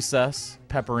have Recess,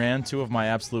 Pepper Ann, 2 of my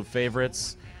absolute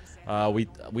favorites.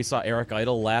 We saw Eric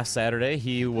Idle last Saturday.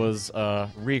 He was a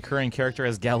recurring character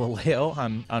as Galileo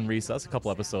on Recess, a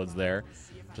couple episodes there,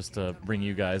 just to bring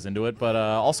you guys into it. But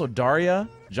also Daria,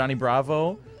 Johnny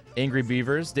Bravo, Angry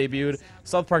Beavers debuted.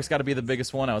 South Park's got to be the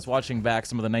biggest one. I was watching back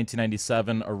some of the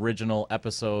 1997 original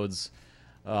episodes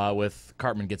with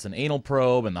Cartman gets an anal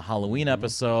probe and the Halloween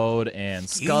episode and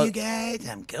You guys,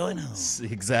 I'm going home.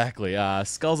 Exactly.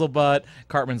 Scuzzlebutt,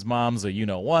 Cartman's mom's a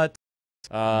you-know-what.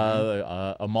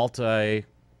 A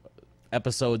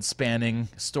multi-episode spanning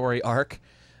story arc.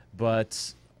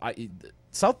 But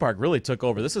South Park really took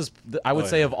over. This is, I would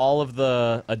say, of all of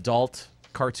the adult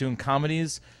cartoon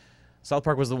comedies, South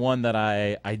Park was the one that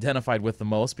I identified with the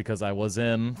most because I was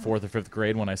in 4th or 5th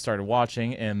grade when I started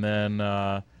watching, and then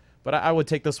but I would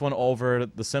take this one over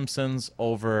The Simpsons,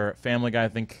 over Family Guy. I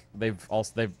think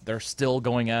they're still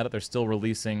going at it. They're still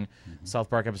releasing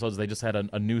South Park episodes. They just had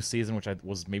a new season, which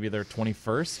was maybe their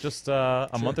 21st, just a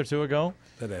month or 2 ago.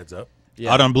 That adds up.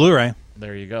 Yeah. Out on Blu-ray.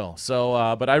 There you go.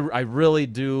 So, but I really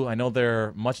do. I know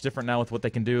they're much different now with what they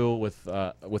can do with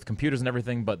computers and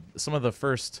everything. But some of the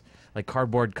first like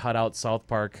cardboard cutout South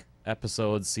Park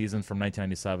episodes, seasons from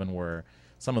 1997 were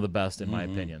some of the best in my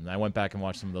opinion. I went back and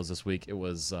watched some of those this week. It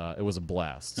was a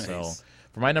blast. Nice. So,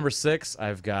 for my number 6,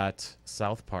 I've got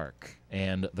South Park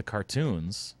and the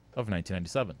cartoons of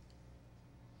 1997.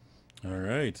 All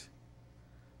right,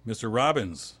 Mr.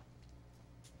 Robbins.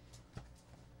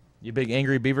 You big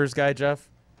Angry Beavers guy, Jeff?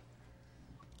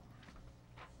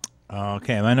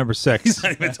 Okay, my number 6. He's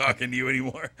not even talking to you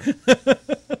anymore.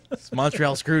 It's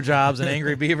Montreal Screwjobs and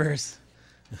Angry Beavers.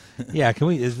 Yeah, can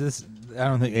we? Is this? I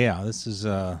don't think. Yeah, this is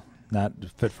not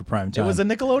fit for prime time. It was a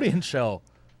Nickelodeon show.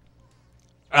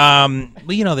 But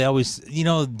they always,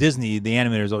 Disney, the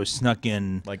animators always snuck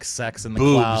in Like sex in the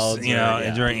boobs, clouds.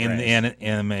 during in the right.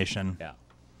 animation. Yeah.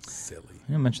 Silly. I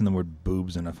didn't mention the word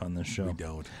boobs enough on this show. We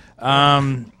don't.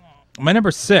 My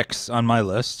number 6 on my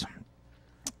list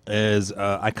is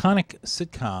iconic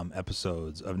sitcom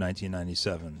episodes of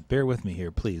 1997. Bear with me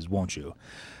here, please, won't you?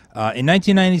 In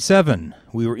 1997,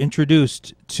 we were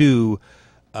introduced to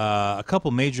a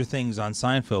couple major things on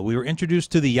Seinfeld. We were introduced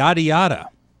to the Yada Yada.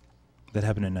 That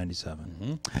happened in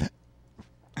 97.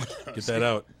 Get that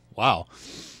out. Wow.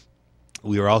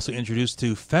 We were also introduced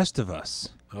to Festivus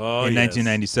in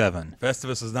 1997.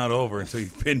 Festivus is not over until you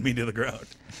pinned me to the ground.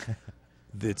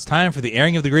 It's time for the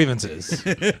airing of the grievances.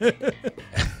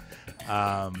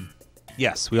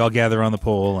 Yes, we all gather on the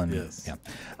pole. And, Yes. Yeah.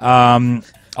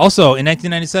 Also, in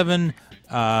 1997,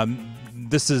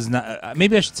 this is not,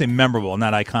 maybe I should say memorable,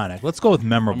 not iconic. Let's go with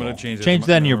memorable. I'm going to change it. Change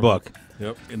that in your Memorable. book.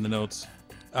 Yep, in the notes.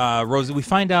 We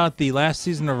find out the last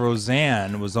season of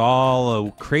Roseanne was all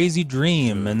a crazy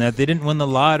dream, and that they didn't win the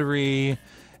lottery,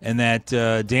 and that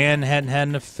Dan hadn't had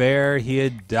an affair. He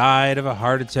had died of a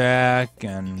heart attack,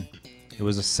 and it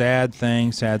was a sad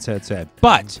thing. Sad, sad, sad.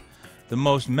 But the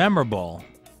most memorable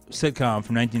sitcom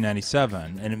from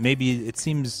 1997, and it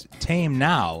seems tame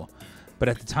now, but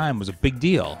at the time was a big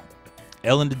deal.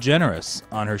 Ellen DeGeneres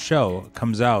on her show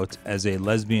comes out as a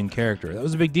lesbian character. That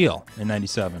was a big deal in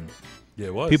 97. Yeah,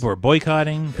 it was. People were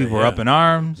boycotting. People were up in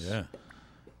arms. Yeah.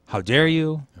 How dare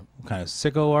you? What kind of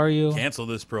sicko are you? Cancel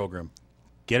this program.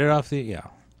 Get it off the... Yeah.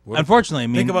 Unfortunately, I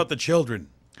mean... Think about the children.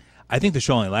 I think the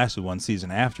show only lasted one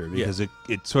seson after because it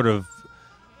sort of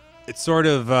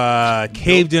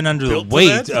caved in under the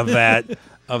weight of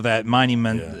that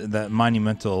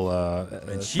monumental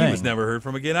And she thing. was never heard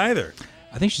from again either.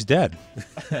 I think she's dead.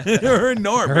 Her and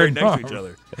Norm Her very and next to Norm. each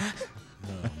other.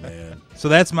 Oh, man. So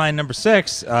that's my number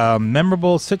 6.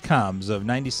 Memorable sitcoms of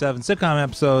 97 sitcom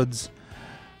episodes.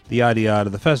 The Yada Yada,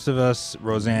 The Festivus,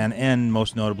 Roseanne, and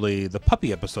most notably the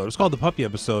Puppy episode. It's called the Puppy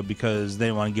episode because they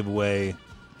didn't want to give away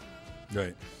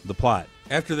Right. the plot.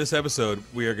 After this episode,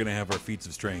 we are going to have our feats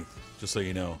of strength, just so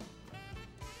you know.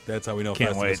 That's how we know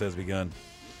Can't Festivus wait. has begun.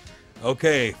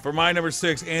 Okay, for my number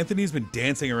 6, Anthony's been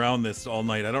dancing around this all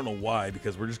night. I don't know why,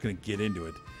 because we're just going to get into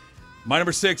it. My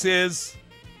number 6 is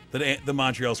the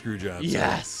Montreal Screwjob.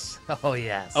 Yes. Oh,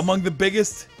 yes. Among the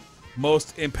biggest,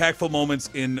 most impactful moments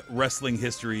in wrestling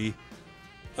history.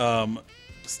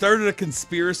 Started a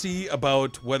conspiracy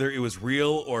about whether it was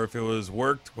real or if it was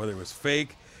worked, whether it was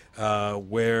fake.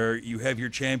 Where you have your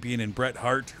champion in Bret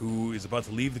Hart, who is about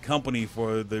to leave the company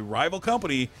for the rival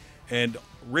company and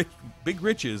big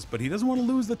riches, but he doesn't want to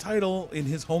lose the title in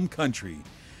his home country.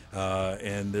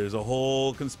 And there's a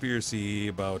whole conspiracy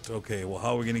about, okay, well,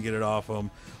 how are we going to get it off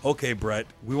him? Okay, Bret,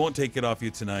 we won't take it off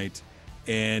you tonight.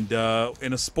 And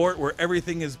in a sport where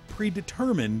everything is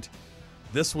predetermined,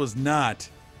 this was not.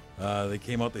 They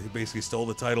came out, they basically stole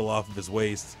the title off of his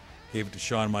waist, gave it to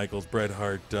Shawn Michaels, Bret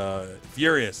Hart,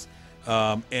 furious.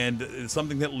 And it's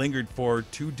something that lingered for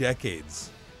 2 decades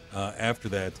after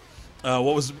that.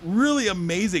 What was really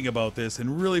amazing about this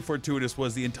and really fortuitous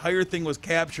was the entire thing was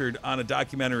captured on a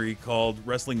documentary called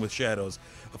Wrestling with Shadows.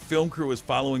 A film crew was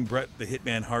following Bret the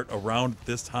Hitman Hart around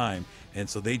this time, and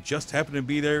so they just happened to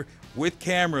be there with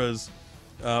cameras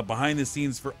behind the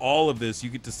scenes for all of this.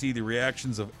 You get to see the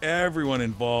reactions of everyone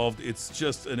involved. It's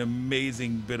just an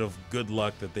amazing bit of good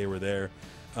luck that they were there.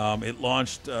 It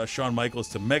launched Shawn Michaels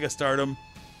to megastardom,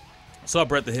 saw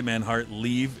Bret the Hitman Hart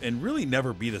leave and really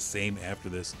never be the same after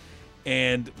this.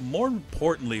 And more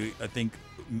importantly, I think,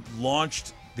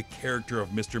 launched the character of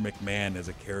Mr. McMahon as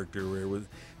a character where it was,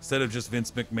 instead of just Vince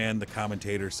McMahon, the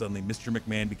commentator, suddenly Mr.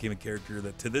 McMahon became a character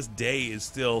that to this day is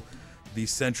still the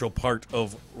central part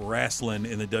of wrestling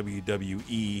in the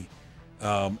WWE.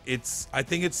 I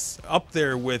think it's up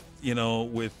there with,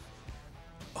 with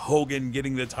Hogan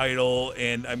getting the title,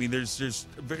 and I mean, there's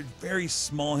a very, very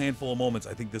small handful of moments.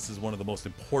 I think this is one of the most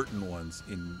important ones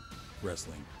in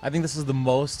wrestling. I think this is the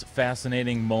most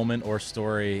fascinating moment or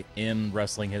story in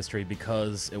wrestling history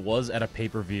because it was at a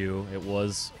pay-per-view. It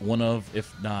was one of,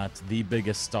 if not the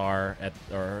biggest star at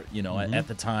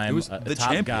the time, It was the the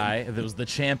top champion. guy. It was the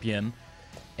champion,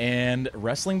 and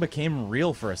wrestling became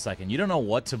real for a second. You don't know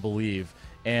what to believe.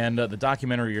 And the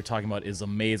documentary you're talking about is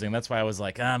amazing. That's why I was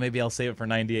like, maybe I'll save it for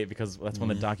 98 because that's when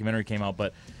the documentary came out.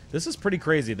 But this is pretty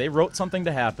crazy. They wrote something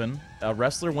to happen. A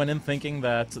wrestler went in thinking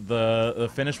that the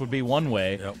finish would be one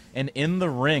way. Yep. And in the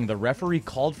ring, the referee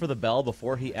called for the bell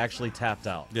before he actually tapped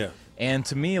out. Yeah. And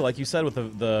to me, like you said, with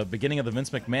the beginning of the Vince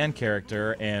McMahon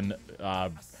character and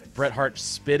Bret Hart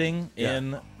spitting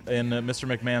in Mr.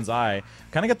 McMahon's eye,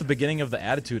 kind of got the beginning of the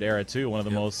Attitude Era, too. One of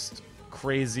the most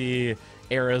crazy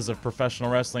eras of professional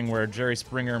wrestling where Jerry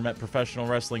Springer met professional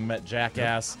wrestling, met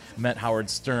Jackass, met Howard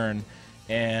Stern.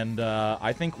 And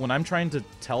I think when I'm trying to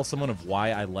tell someone of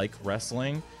why I like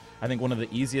wrestling, I think one of the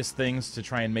easiest things to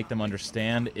try and make them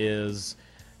understand is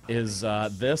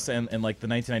this and like the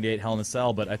 1998 Hell in a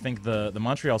Cell. But I think the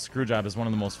Montreal Screwjob is one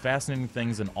of the most fascinating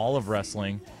things in all of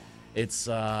wrestling. It's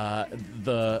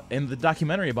the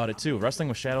documentary about it too. Wrestling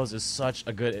with Shadows is such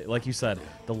a good, like you said,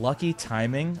 the lucky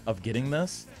timing of getting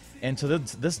this. And to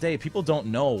this day, people don't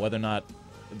know whether or not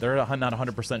they're not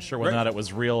 100% sure whether or not it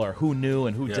was real or who knew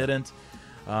and who didn't.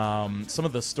 Some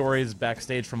of the stories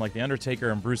backstage from like The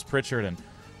Undertaker and Bruce Pritchard and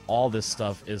all this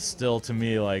stuff is still to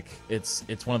me like it's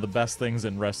one of the best things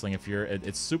in wrestling.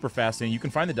 It's super fascinating. You can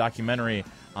find the documentary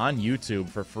on YouTube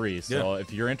for free. So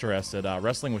if you're interested,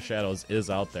 Wrestling with Shadows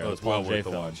is out there. Oh, The it's Paul well J. worth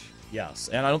the film. watch. Yes,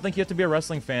 and I don't think you have to be a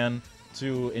wrestling fan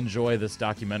to enjoy this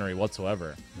documentary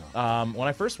whatsoever. No. When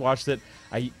I first watched it,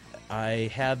 I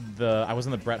was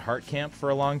in the Bret Hart camp for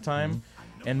a long time,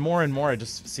 and more it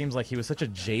just seems like he was such a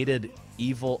jaded,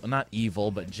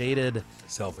 jaded,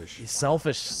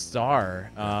 selfish star.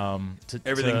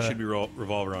 Everything should be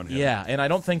revolve around him. Yeah, and I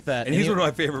don't think that. And he's one of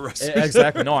my favorite wrestlers.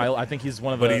 Exactly. No, I think he's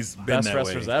one of the best that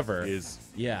wrestlers way. ever.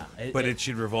 Yeah. But it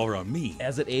should revolve around me.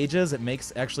 As it ages, it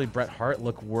makes actually Bret Hart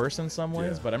look worse in some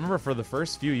ways. Yeah. But I remember for the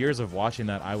first few years of watching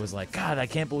that, I was like, God, I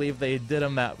can't believe they did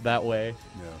him that way.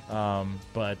 Yeah.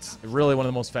 But really one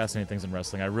of the most fascinating things in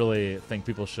wrestling. I really think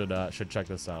people should check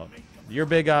this out. You're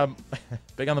big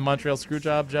big on the Montreal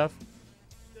Screwjob, Jeff?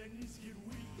 Did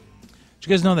you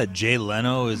guys know that Jay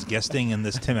Leno is guesting in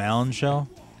this Tim Allen show?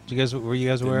 Were you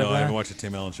guys aware of that? No, I haven't watched a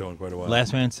Tim Allen show in quite a while.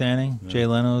 Last Man Standing. Yeah. Jay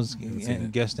Leno's Haven't seen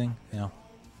it. guesting. Yeah.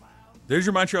 There's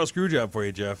your Montreal screw job for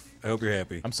you, Jeff. I hope you're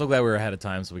happy. I'm so glad we were ahead of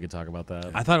time so we could talk about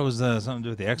that. I thought it was something to do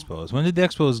with the Expos. When did the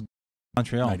Expos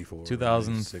Montreal? 94,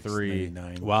 2003.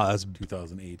 96, Wow, that's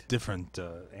 2008. different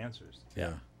answers.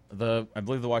 Yeah. I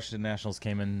believe the Washington Nationals the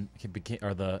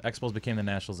Expos became the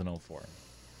Nationals in 04.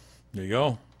 There you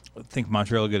go. Think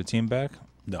Montreal will get a team back?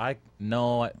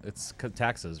 No. It's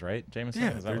taxes, right, Jamison?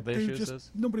 Yeah, Is that what the issue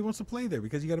is? Nobody wants to play there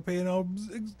because you got to pay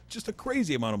just a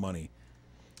crazy amount of money.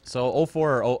 So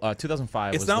 04 or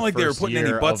 2005. It's was not the like they were first putting year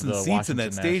any butts of and the seats in that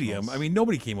Washington stadium. Nationals. I mean,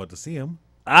 nobody came out to see him.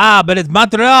 Ah, but it's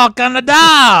Montreal,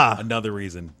 Canada. Another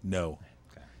reason, no.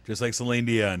 Okay. Just like Celine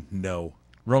Dion, no.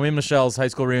 Romy and Michelle's high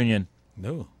school reunion.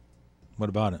 No. What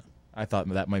about it? I thought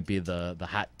that might be the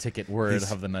hot ticket word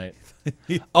of the night.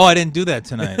 Oh, I didn't do that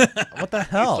tonight. What the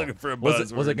hell? looking for a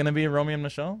was buzzword. it going to be Romy and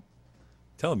Michelle?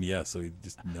 Tell him yes, so he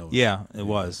just knows. Yeah, it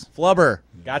was. Flubber.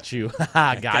 Got you.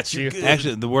 Got you. good.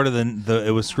 Actually, the word of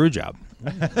it was screw job.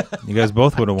 You guys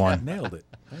both would have won. Nailed it.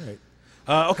 All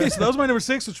right. Okay, so that was my number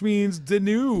 6, which means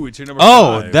Danu. It's your number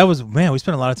Oh, 5. that was, man, we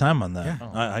spent a lot of time on that. Yeah.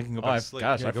 I can go back to sleep.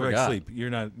 Gosh, Yeah, I go back to forgot. sleep. You're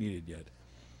not needed yet.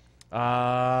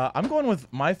 I'm going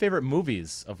with my favorite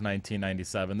movies of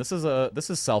 1997. This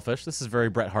is selfish. This is very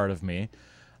Bret Hart of me.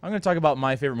 I'm going to talk about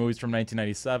my favorite movies from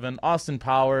 1997. Austin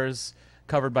Powers,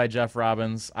 covered by Jeff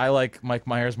Robbins. I like Mike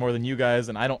Myers more than you guys,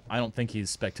 and I don't think he's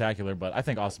spectacular, but I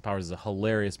think Austin Powers is a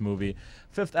hilarious movie.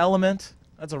 Fifth Element.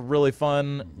 That's a really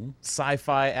fun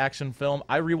sci-fi action film.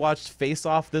 I rewatched Face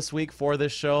Off this week for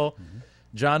this show.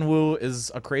 John Woo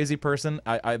is a crazy person.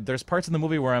 There's parts in the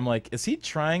movie where I'm like, is he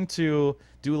trying to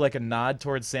do like a nod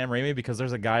towards Sam Raimi? Because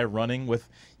there's a guy running with,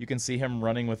 you can see him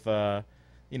running with, the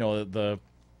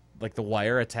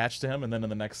wire attached to him, and then in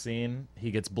the next scene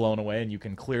he gets blown away, and you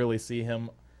can clearly see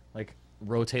him like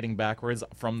rotating backwards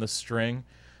from the string.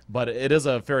 But it is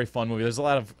a very fun movie. There's a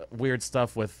lot of weird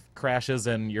stuff with crashes,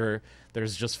 and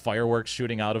there's just fireworks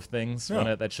shooting out of things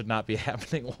when that should not be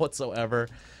happening whatsoever.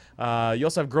 You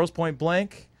also have Grosse Point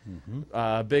Blank.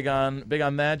 Big on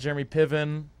that. Jeremy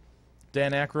Piven,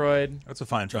 Dan Aykroyd, That's a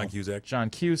fine John film. Cusack. John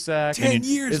Cusack. 10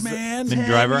 years, man. Minnie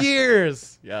Driver? 10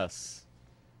 years. Yes.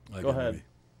 I like Go that ahead. movie.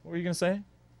 What were you gonna say?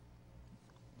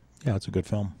 Yeah, it's a good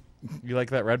film. You like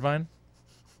that Red Vine?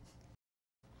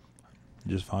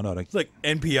 Just found out It's like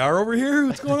NPR over here?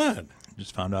 What's going on?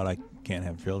 I can't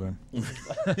have children.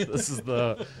 This is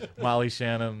the Molly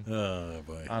Shannon Oh,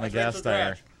 boy. on a gas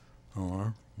tire.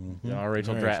 Oh, Rachel All right.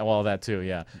 Dratch. Well, that too.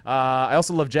 Yeah. I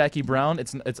also love Jackie Brown.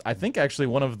 It's I think actually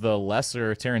one of the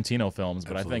lesser Tarantino films,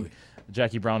 but I think Absolutely.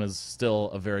 Jackie Brown is still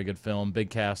a very good film. Big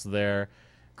cast there.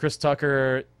 Chris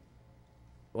Tucker,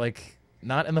 like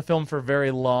not in the film for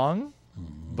very long,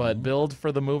 but billed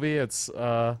for the movie. It's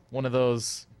one of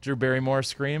those Drew Barrymore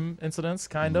Scream incidents,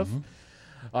 kind of.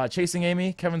 Chasing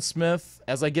Amy, Kevin Smith.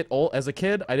 As I get old, as a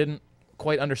kid, I didn't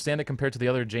quite understand it compared to the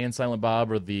other Jay and Silent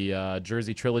Bob or the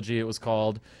Jersey trilogy it was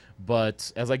called.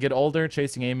 But as I get older,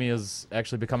 Chasing Amy is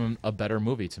actually becoming a better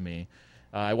movie to me.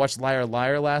 I watched Liar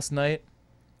Liar last night.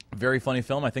 Very funny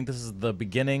film. I think this is the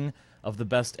beginning of the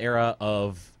best era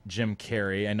of Jim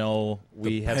Carrey. I know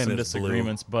we have pen some is blue.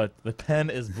 disagreements, but the pen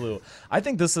is blue. I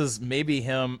think this is maybe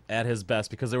him at his best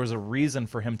because there was a reason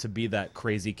for him to be that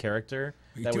crazy character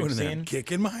that we've seen. I'm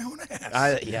kicking my own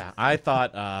ass. I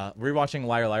thought rewatching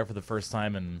Liar Liar for the first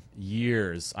time in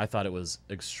years, I thought it was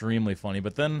extremely funny.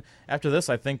 But then after this,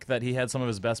 I think that he had some of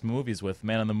his best movies with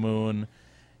Man on the Moon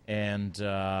and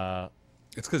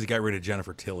It's because he got rid of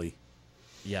Jennifer Tilly.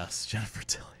 yes, Jennifer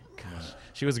Tilly. Gosh,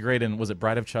 she was great in, was it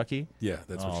Bride of Chucky? Yeah,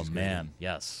 that's what Oh she's great man,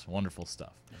 yes, wonderful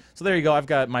stuff. So there you go. I've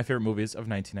got my favorite movies of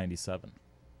 1997.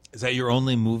 Is that your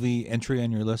only movie entry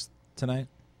on your list tonight?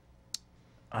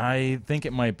 I think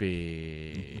it might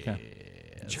be. Okay.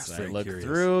 As Just I very look curious.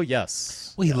 through,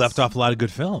 yes. Well, he Yes. left off a lot of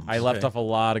good films. I left Okay. off a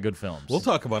lot of good films. We'll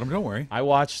talk about him. Don't worry. I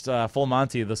watched Full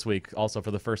Monty this week also for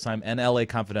the first time, and L.A.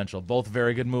 Confidential. Both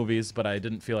very good movies, but I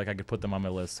didn't feel like I could put them on my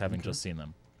list having just seen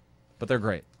them. But they're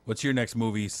great. What's your next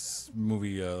movie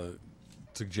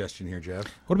suggestion here, Jeff?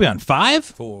 What are we on, 5?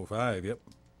 4 or 5, yep.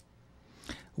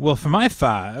 Well, for my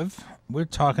 5, we're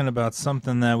talking about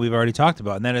something that we've already talked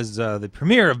about, and that is the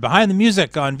premiere of Behind the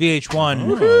Music on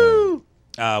VH1,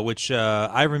 which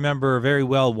I remember very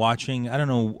well watching. I don't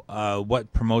know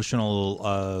what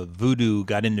promotional voodoo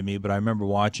got into me, but I remember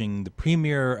watching the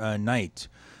premiere night,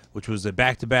 which was a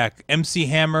back-to-back MC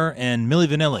Hammer and Milli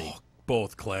Vanilli.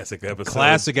 Both classic episodes.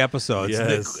 Classic episodes.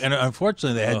 Yes. And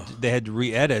unfortunately, they had to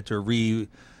re-edit or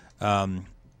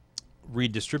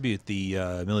redistribute the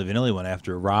Milli Vanilli one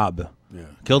after Rob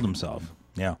killed himself.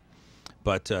 Yeah.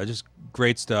 But just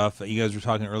great stuff. You guys were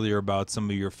talking earlier about some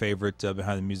of your favorite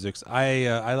behind the musics.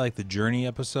 I like the Journey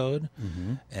episode,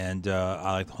 and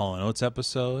I like the Hall & Oates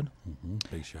episode.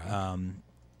 Big shot.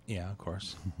 Yeah, of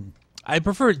course. I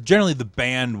prefer generally the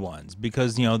band ones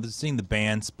because seeing the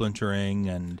band splintering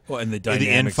and the the dynamics.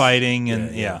 infighting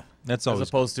and that's As always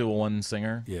opposed to one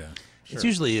singer. Yeah. It's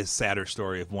usually a sadder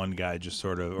story if one guy just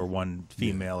sort of, or one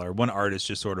female, or one artist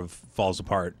just sort of falls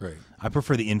apart. Right. I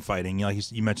prefer the infighting.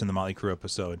 You mentioned the Motley Crue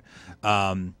episode.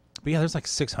 But yeah, there's like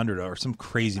 600 or some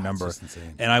crazy number. just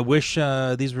insane. And I wish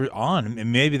these were on.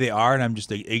 And maybe they are, and I'm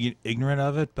just ignorant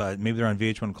of it. But maybe they're on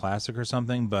VH1 Classic or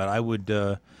something. But I would,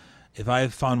 if I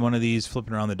found one of these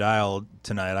flipping around the dial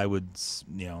tonight, I would,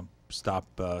 stop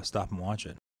and watch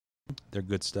it. They're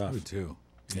good stuff. You too.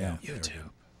 Yeah. You too.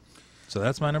 So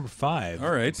that's my number 5.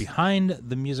 All right. Behind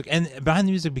the Music. And Behind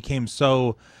the Music became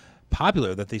so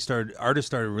popular that artists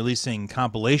started releasing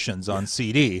compilations on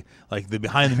CD, like the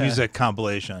Behind the Music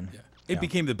compilation. Yeah. It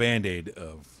became the Band-Aid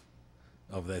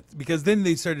of that, because then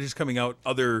they started just coming out,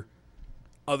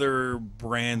 other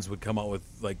brands would come out with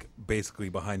like basically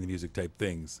Behind the Music type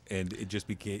things, and it just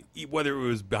became, whether it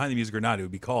was Behind the Music or not, it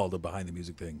would be called a Behind the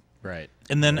Music thing. Right.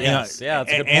 And then that's a good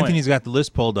point. Anthony's got the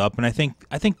list pulled up, and I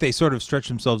think they sort of stretched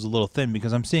themselves a little thin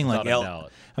because I'm seeing like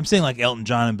Elton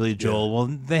John and Billy Joel. Well,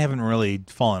 they haven't really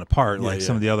fallen apart like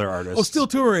some of the other artists. Oh, still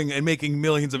touring and making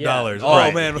millions of dollars. Oh,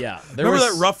 Oh man, yeah. Remember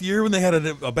that rough year when they had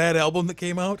a bad album that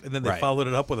came out, and then they followed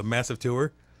it up with a massive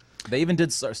tour? They even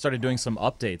started doing some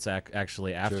updates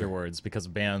actually afterwards because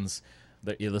bands,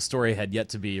 the story had yet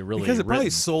to be really Because it probably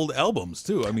written. sold albums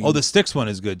too. I mean, the Styx one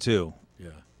is good too. Yeah.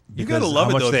 You Because gotta love how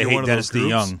it much though if they you're hate one of Dennis those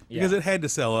groups, DeYoung. because it had to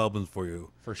sell albums for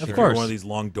you. For sure. If Of you're course. one of these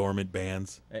long dormant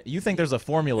bands. You think there's a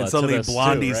formula And suddenly to this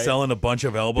Blondie's too, right? selling a bunch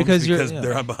of albums Because because, you're-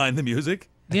 they're on Behind the Music.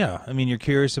 Yeah, I mean you're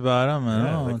curious about them,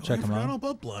 and Like, check I them forgot out. all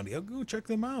about Blondie. I'll go check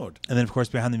them out. And then of course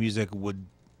Behind the Music would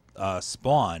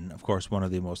spawn, of course, one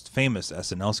of the most famous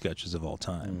SNL sketches of all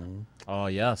time. Oh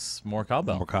yes, more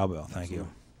cowbell. More cowbell, thank you.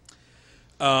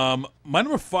 My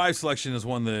number 5 selection is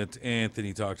one that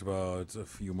Anthony talked about a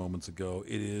few moments ago.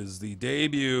 It is the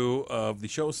debut of the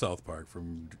show South Park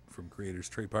from creators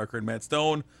Trey Parker and Matt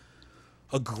Stone.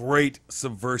 A great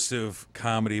subversive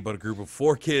comedy about a group of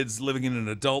 4 kids living in an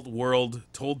adult world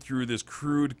told through this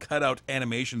crude cutout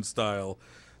animation style.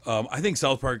 I think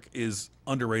South Park is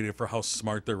underrated for how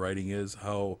smart their writing is,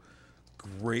 how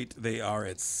great they are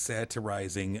at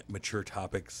satirizing mature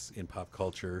topics in pop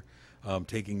culture,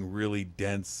 taking really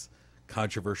dense,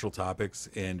 controversial topics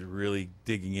and really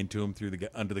digging into them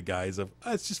under the guise of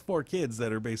it's just 4 kids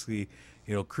that are basically,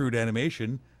 crude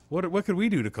animation. What could we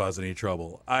do to cause any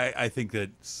trouble? I think that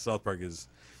South Park is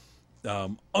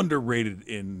underrated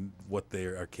in what they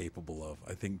are capable of.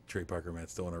 I think Trey Parker and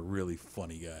Matt Stone are really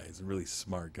funny guys and really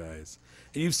smart guys.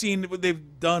 And you've seen what they've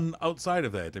done outside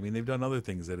of that. I mean, they've done other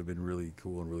things that have been really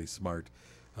cool and really smart.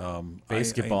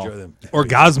 Basketball. I enjoy them.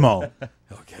 Orgasmo.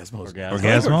 Orgasmo.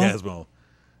 Orgasmo?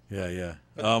 Yeah.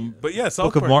 But yeah,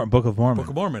 South Park. Book of Mormon. Book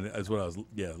of Mormon is what I was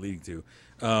leading to.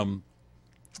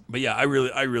 But yeah, I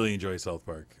really enjoy South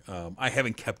Park. I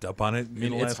haven't kept up on it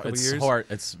in the last couple it's years. hard.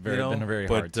 It's been very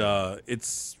hard. But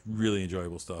it's really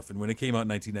enjoyable stuff. And when it came out in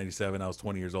 1997, I was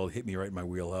 20 years old. It hit me right in my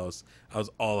wheelhouse. I was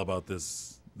all about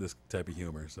this type of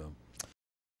humor. So,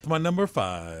 my number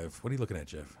 5. What are you looking at,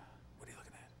 Jeff? What are you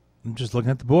looking at? I'm just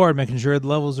looking at the board, making sure the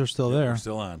levels are still there. We're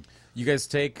still on. You guys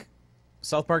take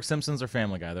South Park, Simpsons, or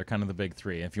Family Guy? They're kind of the big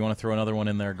 3. If you want to throw another one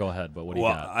in there, go ahead. But what do you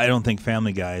got? I don't think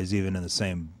Family Guy is even in the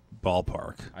same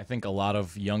ballpark. I think a lot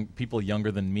of young people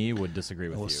younger than me would disagree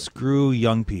with Well, you. screw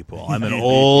young people. I'm an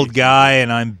old guy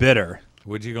and I'm bitter.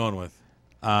 What'd you going with?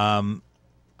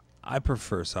 I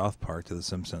prefer South Park to The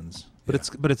Simpsons, but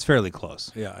it's fairly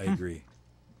close. Yeah, I agree.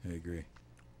 I agree.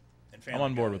 I'm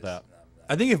on board with that.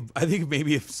 I think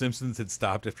maybe if Simpsons had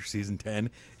stopped after season 10,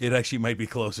 it actually might be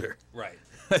closer. Right.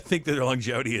 I think that their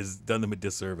longevity has done them a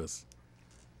disservice.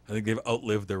 I think they've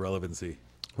outlived their relevancy.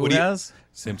 Who has?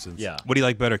 Simpsons. Yeah. What do you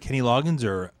like better, Kenny Loggins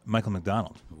or Michael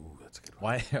McDonald? Ooh, that's a good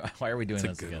one. Why are we doing That's a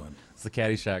this good again? one. It's the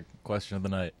Caddyshack question of the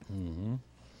night.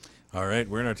 All right,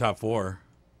 we're in our top 4.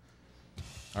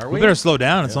 Are We we? better slow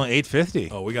down. It's only 8:50.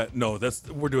 Oh,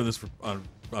 we're doing this on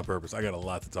purpose. I got a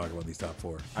lot to talk about in these top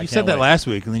 4. I You can't said that wait. last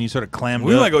week, and then you sort of clammed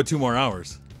We up. might go 2 more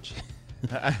hours.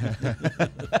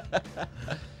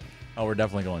 Oh, we're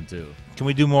definitely going to. Can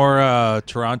we do more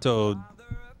Toronto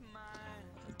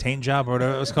taint job or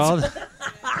whatever it was called?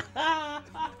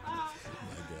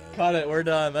 Cut it. We're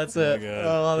done. That's it.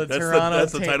 God. The Toronto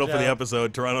that's the taint title for the job.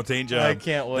 episode, Toronto Taint Job. I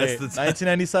can't wait. That's the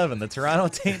 1997, the Toronto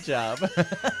Taint Job.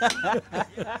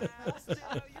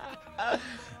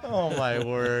 Oh my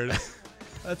word,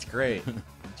 that's great.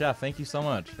 Jeff, thank you so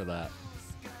much for that.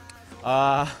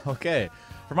 Okay.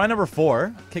 For my number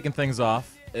 4, kicking things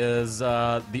off, is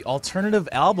the alternative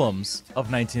albums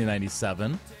of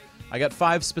 1997. I got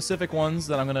 5 specific ones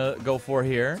that I'm going to go for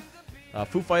here.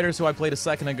 Foo Fighters, who I played a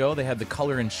second ago, they had The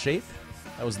Color and Shape.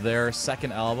 That was their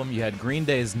second album. You had Green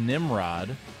Day's Nimrod.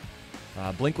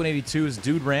 Blink-182's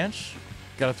Dude Ranch.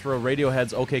 Got to throw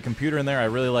Radiohead's OK Computer in there. I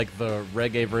really like the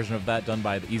reggae version of that done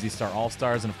by the Easy Star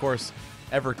All-Stars. And, of course,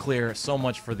 Everclear, so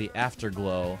much for the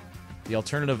Afterglow. The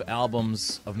alternative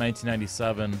albums of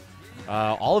 1997.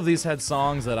 All of these had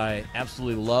songs that I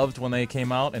absolutely loved when they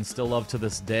came out and still love to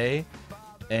this day.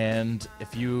 And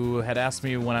if you had asked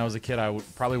me when I was a kid, I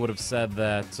probably would have said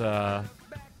that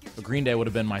Green Day would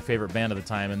have been my favorite band at the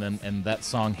time, and that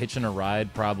song "Hitchin' a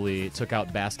Ride" probably took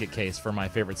out Basket Case for my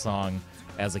favorite song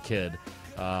as a kid.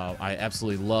 I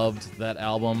absolutely loved that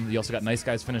album. You also got Nice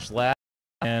Guys Finish Last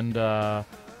and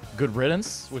Good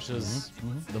Riddance, which is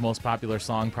the most popular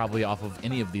song probably off of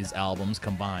any of these albums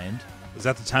combined. Is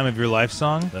that the Time of Your Life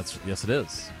song? Yes, it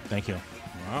is. Thank you.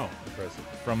 Wow, impressive.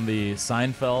 From the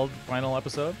Seinfeld final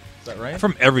episode. Is that right?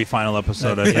 From every final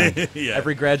episode, I think. Yeah.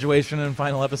 Every graduation and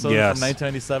final episode Yes. from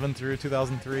 1997 through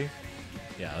 2003.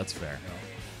 Yeah, that's fair.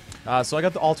 So I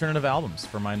got the alternative albums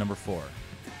for my number 4.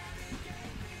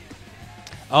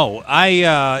 Oh,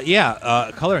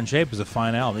 Color and Shape is a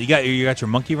fine album. You got your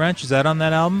Monkey Wrench. Is that on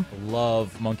that album?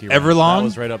 Love Monkey Wrench. Everlong? That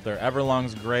was right up there.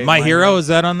 Everlong's great. My Hero, is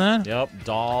that on that? Yep.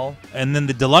 Doll. And then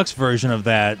the deluxe version of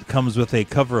that comes with a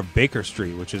cover of Baker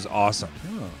Street, which is awesome.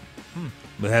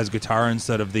 It has guitar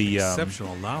instead of the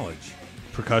Exceptional knowledge.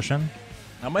 percussion.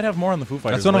 I might have more on the Foo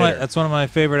Fighters That's later. one of my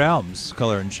favorite albums,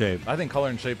 Color and Shape. I think Color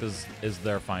and Shape is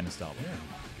their finest album.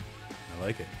 I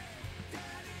like it.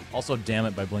 Also, Damn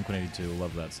It by Blink-182.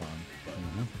 Love that song.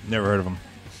 Never heard of them.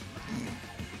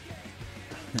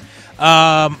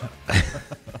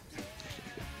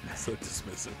 So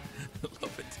dismissive.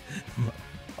 Love it.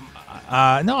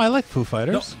 No, I like Foo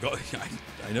Fighters. No,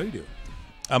 I know you do.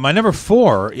 My number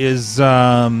 4 is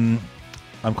I'm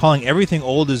calling Everything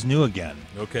Old is New Again.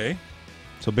 Okay.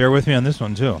 So bear with me on this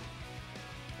one, too.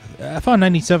 I found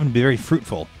 97 to be very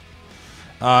fruitful.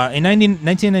 In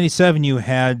 1997, you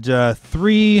had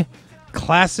 3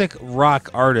 classic rock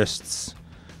artists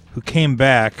who came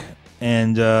back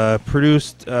and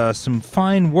produced some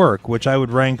fine work, which I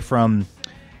would rank from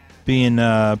being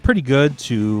pretty good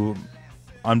to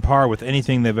on par with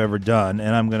anything they've ever done.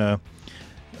 And I'm going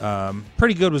to...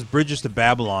 pretty good was Bridges to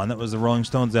Babylon. That was the Rolling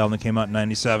Stones album that came out in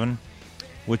 97,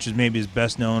 which is maybe his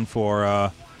best known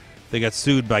for... they got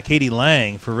sued by Katie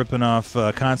Lang for ripping off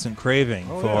Constant Craving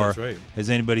that's right. Has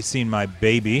Anybody Seen My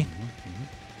Baby?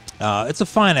 It's a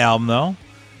fine album, though.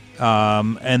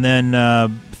 And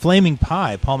then Flaming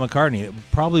Pie, Paul McCartney,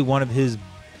 probably one of his...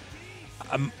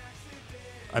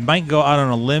 I might go out on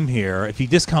a limb here. If you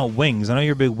discount Wings, I know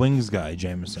you're a big Wings guy,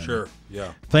 Jamison. Sure,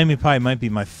 yeah. Flaming Pie might be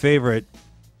my favorite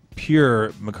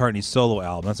pure McCartney solo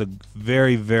album. That's a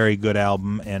very, very good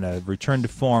album and a return to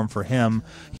form for him.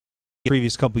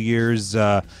 Previous couple years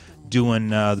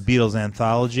doing the Beatles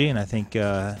anthology, and I think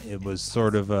it was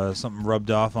sort of something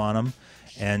rubbed off on him.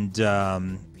 And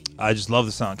I just love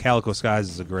the song. Calico Skies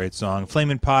is a great song.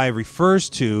 Flamin' Pie refers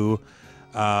to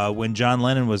when John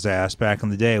Lennon was asked back in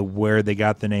the day where they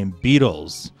got the name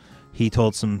Beatles. He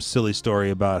told some silly story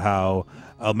about how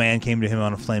a man came to him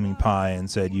on a flaming pie and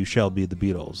said, "You shall be the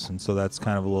Beatles." And so that's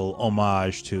kind of a little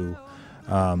homage to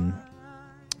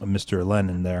Mr.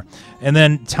 Lennon there. And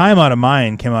then Time Out of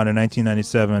Mind came out in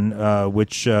 1997,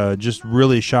 which just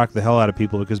really shocked the hell out of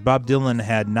people because Bob Dylan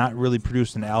had not really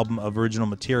produced an album of original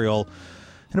material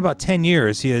in about 10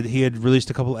 years. He had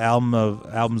released a couple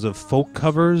albums of folk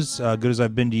covers, Good As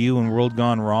I've Been to You and World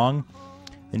Gone Wrong.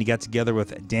 Then he got together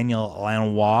with Daniel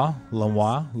Lanois.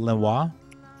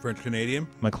 French-Canadian.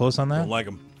 Am I close on that? Don't like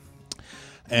him.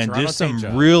 And Toronto just some Saint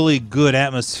John. really good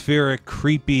atmospheric,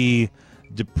 creepy,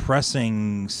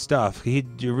 depressing stuff. He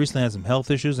recently had some health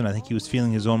issues, and I think he was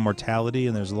feeling his own mortality,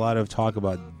 and there's a lot of talk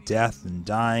about death and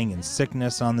dying and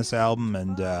sickness on this album,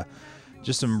 and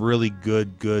just some really good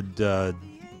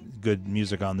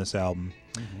music on this album.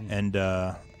 And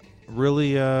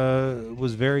really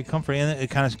was very comforting, and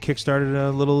it kind of kickstarted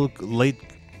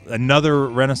another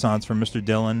renaissance for Mr.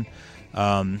 Dylan.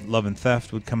 Love and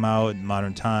Theft would come out in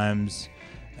Modern Times,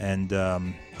 and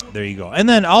there you go. And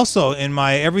then also in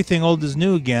my Everything Old is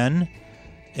New Again,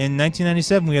 in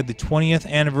 1997 we had the 20th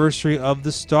anniversary of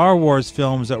the Star Wars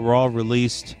films that were all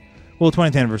released. Well,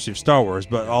 20th anniversary of Star Wars,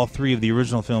 but all 3 of the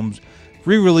original films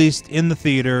re-released in the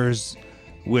theaters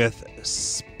with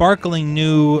sparkling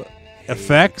new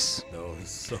effects. Oh,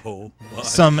 so much.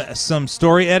 Some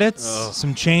story edits,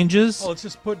 some changes, Oh,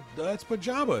 let's put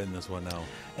Jabba in this one now.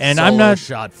 and Solo I'm not.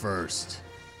 shot first.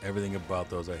 Everything about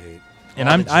those I hate. And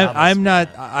Oh, I'm the Jabba's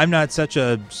I'm not such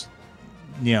a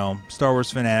Star Wars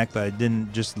fanatic that I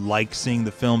didn't just like seeing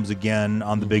the films again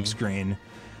on the big screen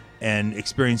and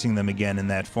experiencing them again in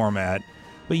that format.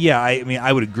 But yeah, I mean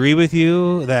I would agree with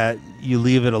you that you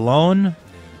leave it alone,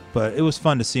 but it was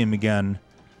fun to see him again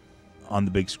on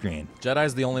the big screen.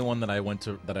 Jedi's the only one that I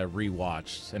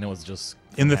rewatched, and it was just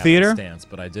In the happenstance, theater?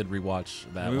 But I did rewatch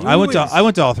that We one. went- I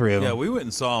went to all three of Yeah, them. we went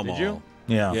and saw them Did all. you?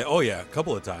 Yeah. Yeah, oh yeah, a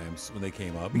couple of times when they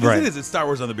came up. Because Right. it's Star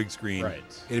Wars on the big screen. Right.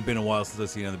 It had been a while since I've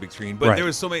seen it on the big screen. But Right. there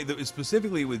was so many,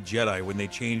 specifically with Jedi, when they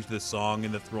changed the song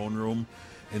in the throne room,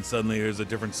 and suddenly there's a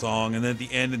different song. And then at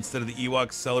the end, instead of the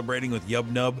Ewoks celebrating with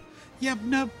Yub Nub,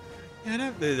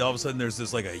 and all of a sudden there's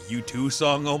this like a U2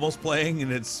 song almost playing,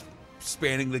 and it's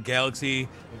spanning the galaxy.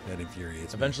 That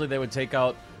infuriates me. Eventually, they would take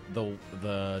out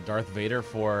the Darth Vader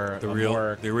for The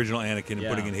original Anakin and Yeah.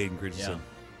 putting in Hayden Christensen.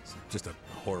 Yeah. It's just a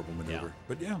horrible maneuver. Yeah.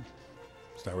 But yeah,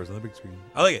 Star Wars on the big screen.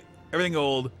 I like it. Everything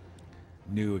old,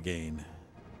 new again.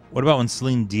 What about when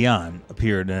Celine Dion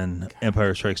appeared in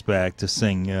Empire Strikes Back to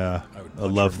sing a would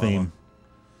punch love her mama. theme?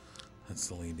 That's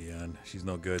Celine Dion. She's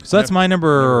no good. So that's my Never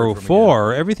number heard from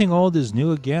 4. Everything old is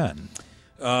new again.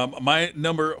 My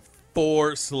number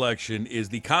 4 selection is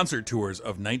the concert tours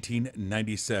of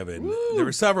 1997. There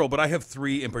were several, but I have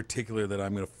 3 in particular that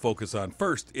I'm going to focus on.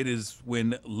 First, it is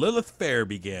when Lilith Fair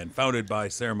began, founded by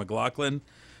Sarah McLachlan,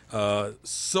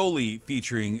 solely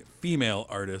featuring female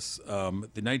artists. The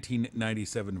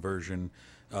 1997 version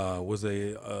was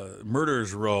a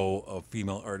murderer's row of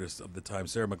female artists of the time: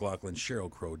 Sarah McLachlan,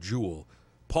 Sheryl Crow, Jewel,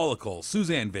 Paula Cole,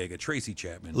 Suzanne Vega, Tracy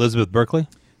Chapman. Elizabeth Berkley?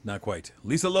 Not quite.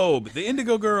 Lisa Loeb, the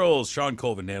Indigo Girls, Sean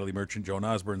Colvin, Natalie Merchant, Joan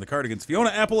Osborne, the Cardigans,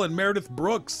 Fiona Apple, and Meredith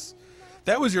Brooks.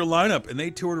 That was your lineup, and they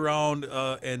toured around,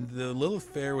 and the Lilith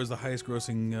Fair was the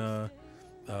highest-grossing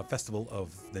festival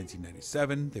of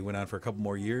 1997. They went on for a couple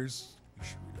more years,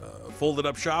 folded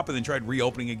up shop, and then tried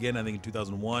reopening again, I think, in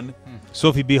 2001.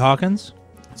 Sophie B. Hawkins?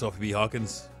 Sophie B.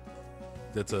 Hawkins.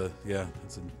 That's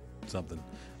something.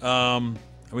 I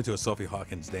went to a Sophie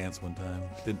Hawkins dance one time.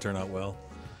 Didn't turn out well.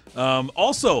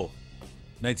 Also,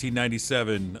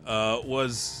 1997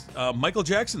 was Michael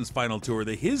Jackson's final tour,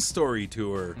 the His Story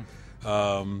tour.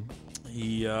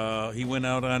 He went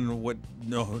out on what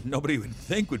nobody would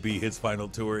think would be his final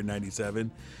tour in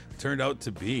 '97. Turned out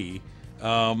to be.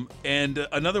 And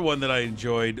another one that I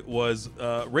enjoyed was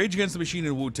Rage Against the Machine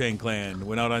and Wu-Tang Clan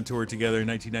went out on tour together in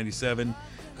 1997.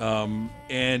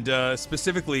 And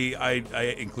specifically, I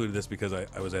included this because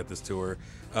I was at this tour.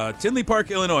 Tinley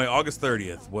Park, Illinois, August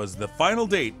 30th was the final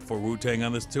date for Wu-Tang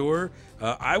on this tour.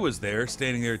 I was there,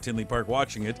 standing there at Tinley Park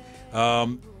watching it.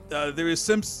 There was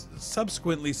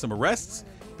subsequently some arrests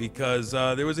because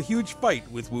there was a huge fight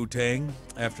with Wu-Tang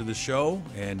after the show,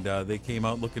 and they came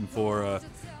out looking for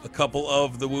a couple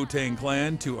of the Wu-Tang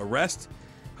Clan to arrest.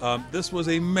 This was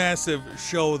a massive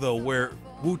show, though, where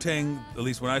Wu-Tang, at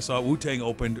least when I saw it, Wu-Tang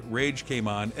opened, Rage came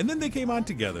on, and then they came on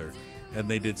together, and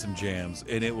they did some jams,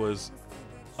 and it was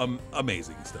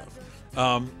amazing stuff.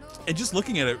 And just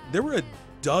looking at it, there were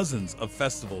dozens of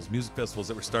festivals, music festivals,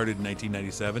 that were started in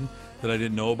 1997 that I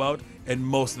didn't know about, and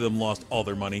most of them lost all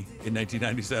their money in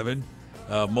 1997.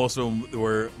 Most of them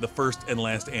were the first and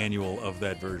last annual of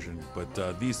that version,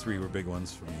 but these 3 were big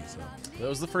ones for me. So That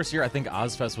was the first year I think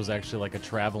Ozfest was actually like a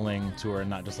traveling tour,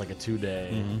 not just like a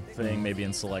 2-day thing, maybe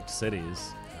in select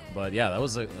cities. But yeah, that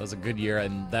was a good year,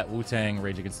 and that Wu-Tang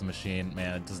Rage Against the Machine,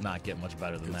 man, it does not get much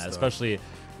better than that, stuff. especially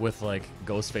with like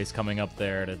Ghostface coming up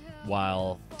there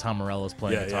while Tom Morello's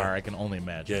playing guitar. Yeah. I can only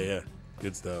imagine. yeah,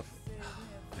 good stuff.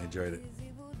 I enjoyed it.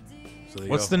 So there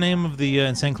you What's go. the name of the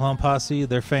Insane Clown Posse?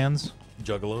 Their fans?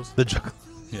 Juggalos? The Juggalos.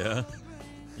 Yeah,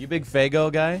 You big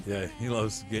Fago guy? yeah. He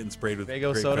loves getting sprayed with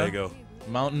Fago grape soda? Fago.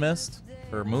 Mountain Mist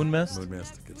or Moon Mist? Moon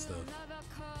Mist, good stuff.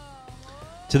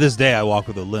 To this day, I walk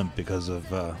with a limp because of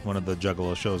one of the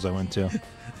Juggalo shows I went to.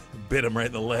 Bit him right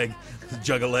in the leg. The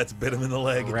Juggalettes bit him in the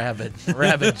leg. Rabid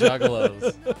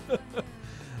Juggalos.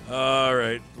 All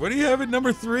right. What do you have at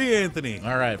number 3, Anthony?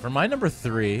 All right, for my number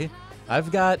 3,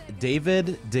 I've got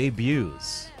David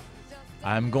Debuts.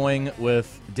 I'm going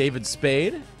with David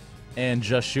Spade and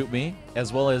Just Shoot Me,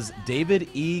 as well as David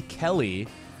E. Kelly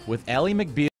with Ally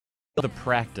McBeal, The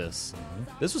Practice.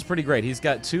 This was pretty great. He's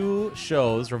got 2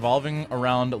 shows revolving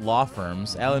around law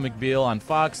firms. Ally McBeal on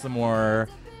Fox, the more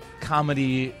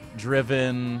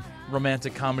comedy-driven,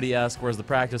 romantic comedy-esque, whereas The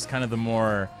Practice kind of the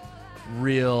more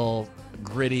real,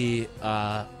 gritty,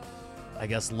 I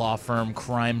guess, law firm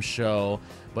crime show.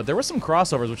 But there were some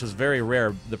crossovers, which is very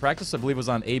rare. The Practice, I believe, was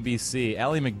on ABC.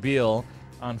 Ally McBeal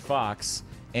on Fox.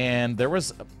 And there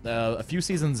was a few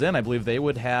seasons in, I believe they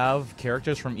would have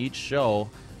characters from each show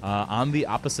on the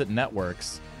opposite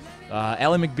networks.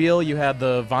 Ally McBeal, you had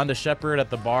the Vonda Shepard at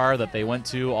the bar that they went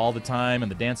to all the time, and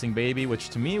the Dancing Baby, which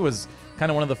to me was kind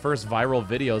of one of the first viral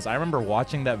videos. I remember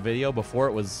watching that video before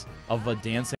it was of a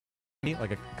dancing baby,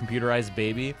 like a computerized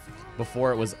baby,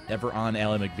 before it was ever on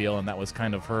Ally McBeal, and that was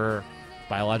kind of her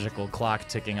biological clock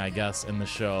ticking, I guess, in the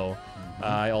show.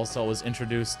 I also was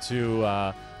introduced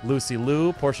to Lucy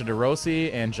Liu, Portia de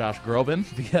Rossi, and Josh Groban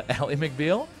via Ally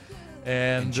McBeal.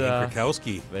 And Jake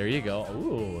Rakowski. There you go.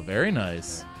 Ooh, very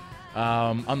nice.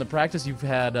 On the Practice, you've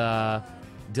had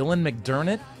Dylan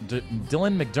McDermott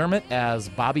as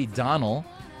Bobby Donnell,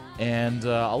 and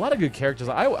a lot of good characters.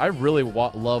 I really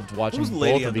loved watching Who's the both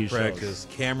lady of on the these Practice?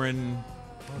 shows. Cameron.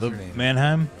 What's her name?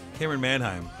 Mannheim. Cameron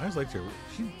Mannheim. I always liked her.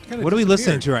 She kind of What are we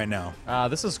listening to right now?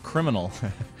 This is Criminal.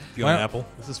 Fiona Apple.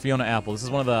 This is Fiona Apple. This is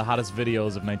one of the hottest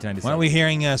videos of 1997. Why aren't we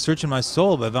hearing "Searching My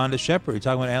Soul" by Vonda Shepard? You're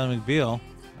talking about Ally McBeal.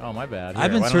 Oh, my bad.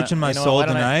 I've been why don't searching my you know what, soul why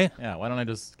don't tonight. Why don't I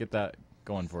just get that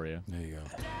going for you? There you go.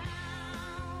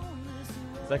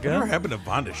 Is that Whatever good? happened to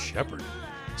Vonda Shepard?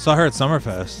 Saw her at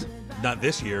Summerfest. Not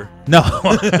this year. No,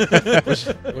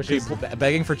 Was she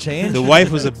begging for change? the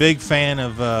wife was a big fan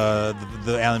of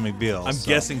the Ally McBeal. I'm so.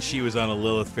 guessing she was on a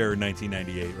Lilith Fair in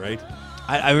 1998, right?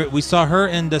 We saw her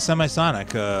in the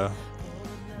Semisonic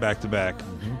back to back.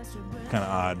 Kind of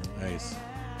odd. Nice.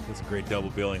 That's a great double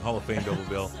billing. Hall of Fame double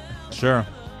bill. Sure.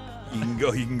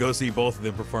 You can go see both of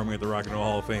them performing at the Rock and Roll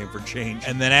Hall of Fame for change.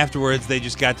 And then afterwards, they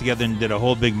just got together and did a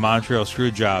whole big Montreal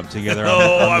screw job together on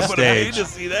Oh, the I would have hated stage.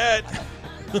 to see that.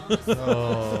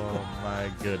 Oh, my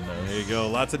goodness. There you go.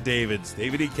 Lots of Davids.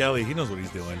 David E. Kelly. He knows what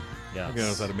he's doing. Yes. He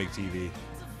knows how to make TV.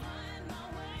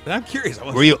 But I'm curious. I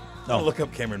want Were you? to look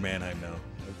up Cameron Mannheim now.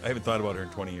 I haven't thought about her in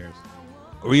 20 years.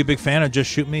 Were you a big fan of Just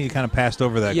Shoot Me? You kind of passed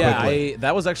over that quickly.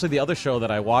 That was actually the other show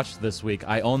that I watched this week.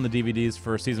 I own the DVDs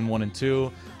for season 1 and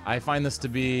 2. I find it to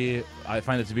be a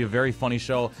very funny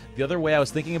show. The other way I was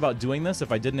thinking about doing this,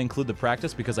 if I didn't include the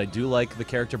Practice, because I do like the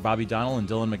character Bobby Donnell and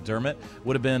Dylan McDermott,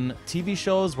 would have been TV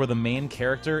shows where the main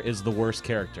character is the worst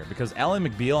character. Because Ally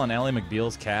McBeal on Ally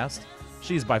McBeal's cast,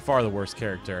 she's by far the worst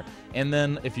character. And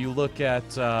then if you look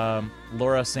at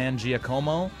Laura San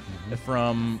Giacomo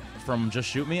from Just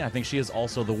Shoot Me, I think she is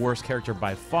also the worst character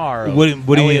by far. What do you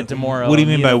Elliot DeMora, what do you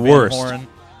mean by Nina Van worst? Horn.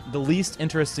 The least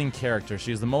interesting character.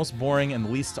 She's the most boring and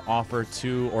least to offer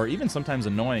to, or even sometimes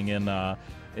annoying in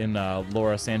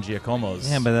Laura San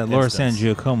Giacomo's. Yeah, but that Laura instance. San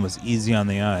Giacomo was easy on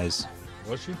the eyes.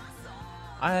 Was she?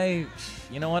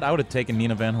 You know what? I would have taken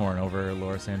Nina Van Horn over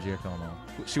Laura San Giacomo.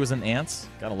 She was in Ants.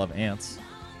 Gotta love Ants.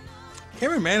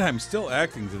 Cameron Mannheim's still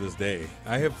acting to this day.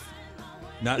 I have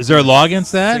not. Is there a law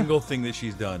against a that? single thing that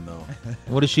she's done though?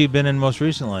 What has she been in most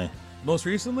recently? Most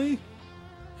recently,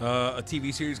 a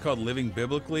TV series called Living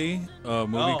Biblically, a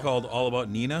movie called All About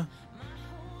Nina.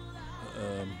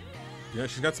 Yeah,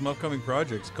 she's got some upcoming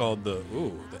projects called the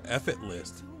F It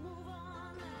List.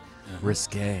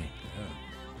 Risque.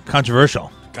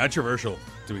 Controversial. Controversial,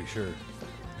 to be sure.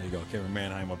 There you go, Cameron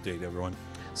Mannheim update, everyone.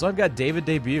 So I've got David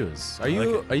debuts. Are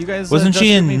you guys? Wasn't Just she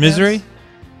Shoot Me in fans? Misery?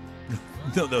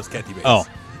 No, that was Kathy Bates. Oh,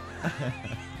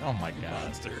 Oh my God.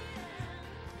 Monster.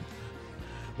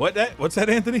 What's that,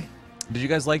 Anthony? Did you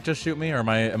guys like Just Shoot Me, or am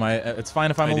I? It's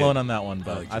fine if I'm I did. alone on that one,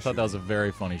 but like I Just thought Shoot that was a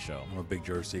very funny show. I'm a big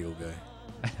George Siegel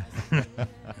guy.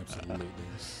 Absolutely.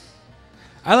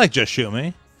 I like Just Shoot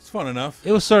Me. It's fun enough.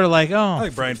 It was sort of like,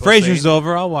 like Brian Frasier's Posehn.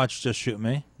 over. I'll watch Just Shoot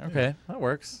Me. Okay, that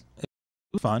works. It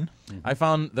was fun. I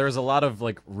found there was a lot of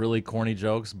like really corny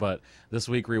jokes, but this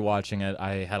week rewatching it,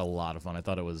 I had a lot of fun. I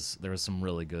thought there was some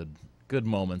really good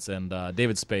moments, and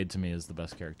David Spade to me is the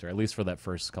best character, at least for that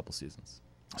first couple seasons.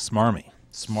 Smarmy.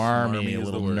 Smarmy, Smarmy a is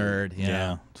little the word. nerd.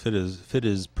 Yeah. Fit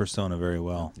his persona very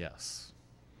well. Yes.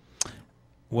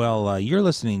 Well, you're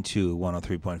listening to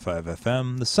 103.5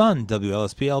 FM, The Sun,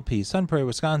 WLSP-LP, Sun Prairie,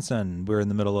 Wisconsin. We're in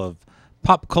the middle of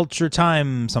Pop Culture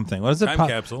Time something. What is it? Time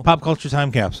Capsule. Pop Culture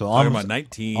Time Capsule. Talking about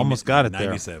 1997. almost got it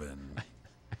there.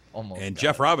 Almost. And got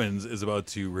Jeff it. Robbins is about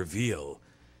to reveal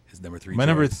his number 3 My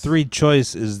number choice. 3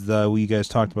 choice is you guys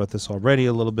talked about this already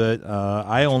a little bit.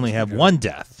 I only have one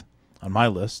death on my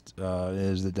list.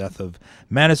 Is the death of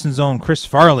Madison's own Chris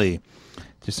Farley,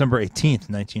 December 18th,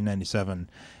 1997.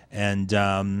 And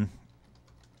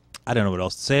I don't know what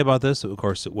else to say about this. Of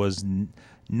course, it was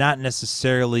not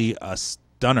necessarily a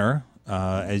stunner,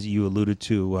 as you alluded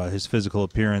to, his physical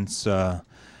appearance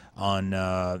on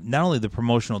not only the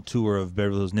promotional tour of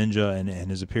Beverly Hills Ninja and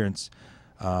his appearance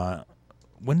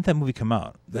when did that movie come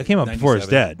out? That came out before his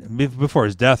before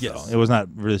his death, Yes. though. It was not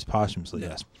released posthumously,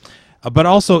 yes. But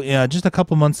also, just a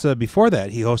couple months before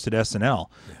that, he hosted SNL.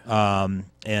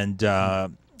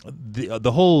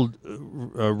 The whole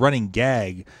running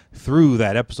gag through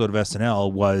that episode of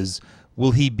SNL was,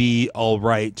 will he be all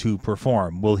right to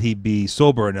perform? Will he be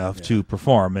sober enough to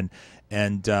perform?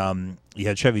 And you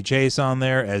had Chevy Chase on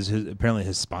there as apparently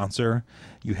his sponsor.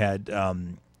 You had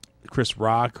Chris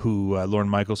Rock, who Lorne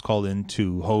Michaels called in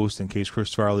to host in case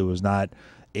Chris Farley was not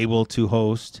able to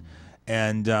host.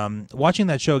 And watching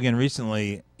that show again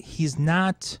recently, he's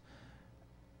not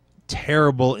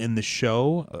terrible in the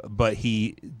show, but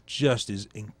he just is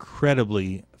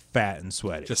incredibly fat and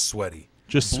sweaty. Just sweaty.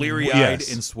 Just bleary-eyed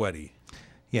and sweaty.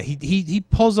 Yeah, he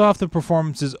pulls off the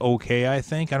performances okay, I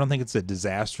think. I don't think it's a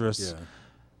disastrous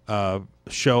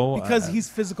show. Because he's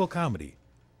physical comedy.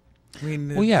 I mean,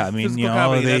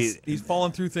 he's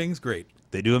falling through things great.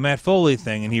 They do a Matt Foley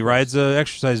thing, and he rides an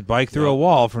exercise bike through a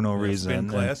wall for no reason. Spin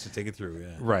class to take it through,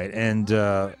 Right, and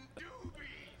so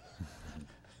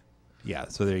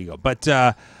there you go. But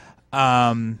yeah,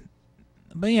 I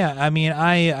mean,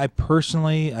 I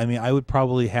personally, I would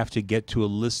probably have to get to a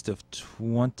list of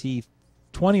 20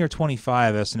 or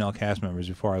 25 SNL cast members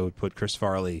before I would put Chris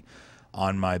Farley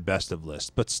on my best of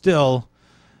list. But still,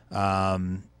 a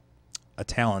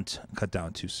talent cut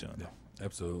down too soon. Yeah,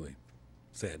 absolutely.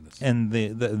 Sadness. And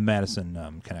the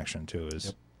Madison connection too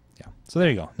is, So there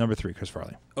you go. Number 3, Chris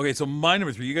Farley. Okay, so my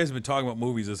number 3. You guys have been talking about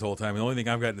movies this whole time. The only thing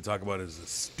I've gotten to talk about is a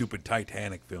stupid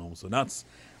Titanic film. So nuts.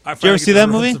 Did you ever see that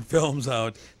movie? Some films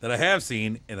out that I have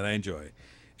seen and that I enjoy.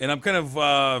 And I'm kind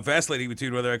of vacillating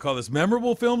between whether I call this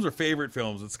memorable films or favorite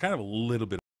films. It's kind of a little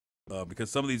bit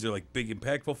because some of these are like big,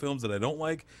 impactful films that I don't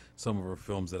like. Some of them are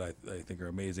films that I think are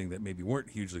amazing that maybe weren't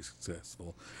hugely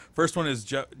successful. First one is,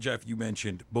 Jeff, you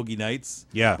mentioned Boogie Nights.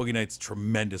 Yeah. Boogie Nights,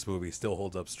 tremendous movie. Still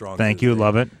holds up strong. Thank you.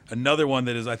 Love it. Another one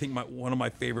that is, I think, one of my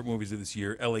favorite movies of this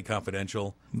year, L.A.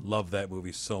 Confidential. Love that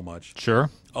movie so much. Sure.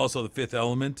 Also, The Fifth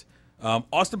Element.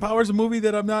 Austin Powers, a movie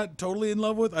that I'm not totally in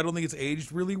love with. I don't think it's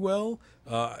aged really well.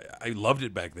 I loved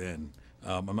it back then.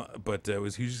 But it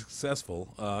was hugely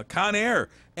successful. Con Air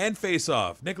and Face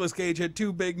Off. Nicolas Cage had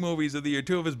 2 big movies of the year,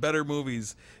 2 of his better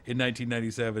movies in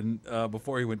 1997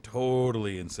 before he went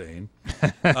totally insane.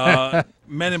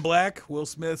 Men in Black, Will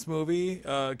Smith's movie,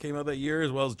 came out that year,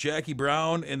 as well as Jackie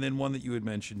Brown, and then one that you had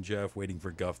mentioned, Jeff, Waiting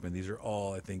for Guffman. These are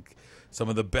all, I think, some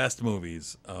of the best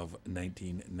movies of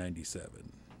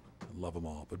 1997. I love them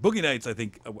all. But Boogie Nights, I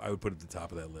think I would put at the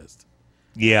top of that list.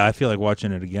 Yeah, I feel like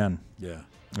watching it again. Yeah.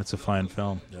 It's a fine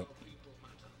film. Yep.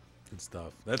 Good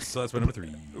stuff. That's my number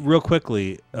 3. Real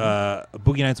quickly,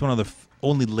 Boogie Nights, one of the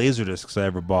only Laserdiscs I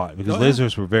ever bought because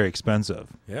Laserdiscs were very expensive.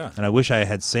 Yeah. And I wish I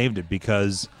had saved it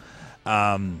because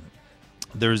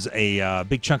there's a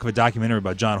big chunk of a documentary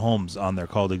about John Holmes on there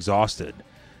called Exhausted,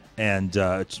 and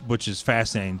which is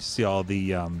fascinating to see all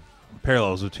the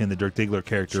parallels between the Dirk Diggler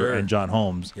character and John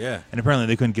Holmes. Yeah. And apparently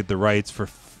they couldn't get the rights for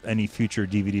any future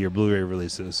DVD or Blu-ray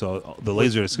releases, so the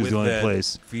Laserdisc is the only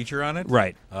place. Feature on it?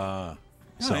 Right.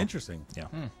 So interesting. Yeah.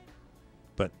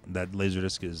 But that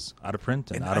Laserdisc is out of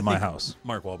print and out of my house.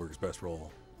 Mark Wahlberg's best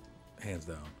role, hands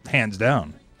down. Hands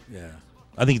down. Yeah.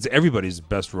 I think it's everybody's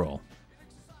best role.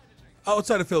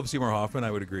 Outside of Philip Seymour Hoffman, I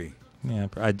would agree. Yeah,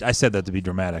 I said that to be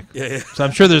dramatic. Yeah. So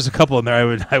I'm sure there's a couple in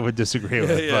there I would disagree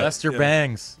with. Yeah. Bust your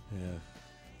bangs.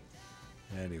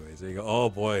 Yeah. Anyways, there you go. Oh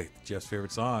boy, Jeff's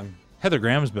favorite song. Heather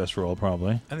Graham's best role,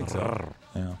 probably. I think so.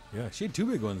 Yeah. Yeah, she had 2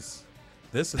 big ones.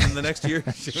 This and then the next year.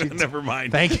 Never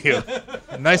mind. Thank you.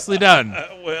 Nicely done.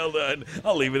 Well done.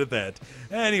 I'll leave it at that.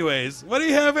 Anyways, what do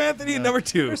you have, Anthony, at number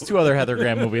 2? There's 2 other Heather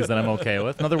Graham movies that I'm okay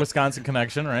with. Another Wisconsin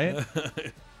Connection, right?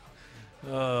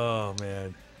 Oh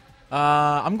man.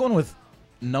 I'm going with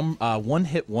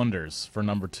one-hit wonders for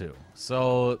number 2.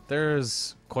 So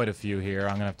there's quite a few here.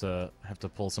 I'm gonna have to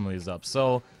pull some of these up.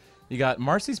 So you got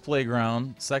Marcy's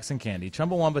Playground, Sex and Candy,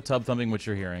 Chumbawamba Tub Thumping, which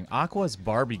you're hearing, Aqua's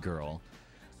Barbie Girl.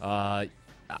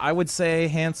 I would say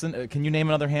Hanson. Can you name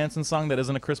another Hanson song that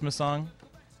isn't a Christmas song?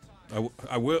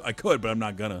 I will. I could, but I'm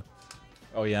not gonna.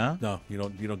 Oh yeah. No, you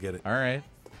don't get it. All right.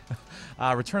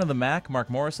 Return of the Mac, Mark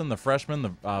Morrison, The Freshman,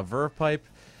 the Verve Pipe.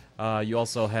 You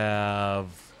also have,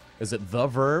 is it The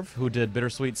Verve, who did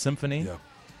Bittersweet Symphony? Yeah.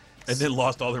 And then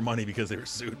lost all their money because they were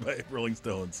sued by Rolling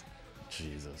Stones.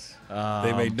 Jesus.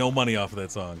 They made no money off of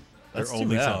that song. Their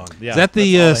only song. Yeah, is that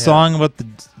the song about the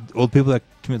old people that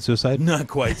commit suicide? Not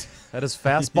quite. That is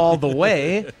Fastball the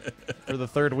Way for the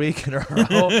 3rd week in a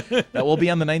row. That will be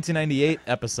on the 1998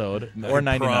 episode or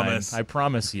 99. I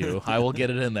promise you. I will get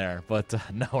it in there. But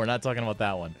no, we're not talking about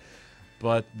that one.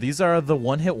 But these are the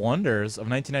one-hit wonders of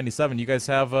 1997. You guys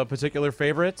have a particular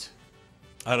favorite?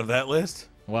 Out of that list?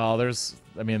 Well, there's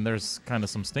kind of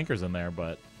some stinkers in there,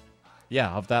 but yeah,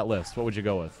 of that list, what would you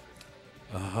go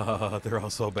with? They're all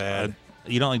so bad.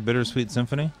 You don't like Bittersweet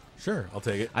Symphony? Sure, I'll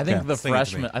take it. I think Okay. the Sing it to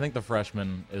freshman. me. I think the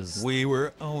freshman is. We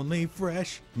were only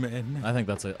freshmen. I think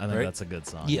that's a. I think Right? that's a good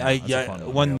song. Yeah, That's a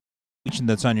fun one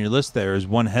that's on your list there is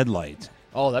One Headlight.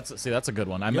 Oh, that's a good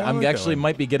one. I'm Yeah, I like actually that one.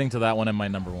 might be getting to that one in my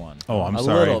number one. Oh, I'm a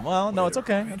sorry. Little. Well, no, it's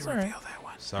okay. It's all right.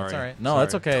 Sorry. It's all right. No,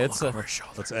 it's okay. It's a.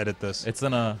 Let's edit this. It's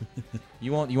in a.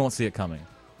 You won't see it coming,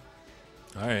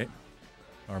 All right.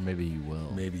 or maybe you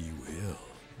will. Maybe you will.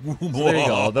 So there you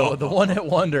go. The one hit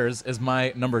wonders is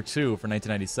my number 2 for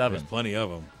 1997. There's plenty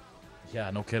of them. Yeah,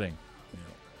 no kidding.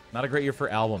 Not a great year for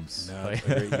albums. No, it's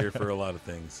a great year for a lot of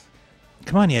things.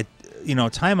 Come on,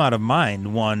 Time Out of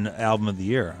Mind won Album of the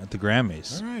Year at the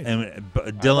Grammys. All right. And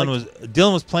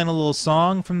Dylan was playing a little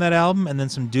song from that album, and then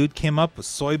some dude came up with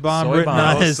 "Soy Bomb" Soy written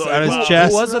Bomb. on his Soy on his Bomb.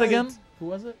 chest. Who was it again? Who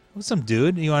was it? It was some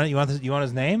dude. You want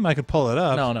his name? I could pull it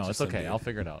up. No, just it's some okay. dude. I'll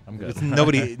figure it out. I'm good. It's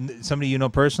nobody. Somebody you know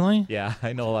personally? Yeah,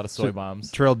 I know a lot of soy bombs.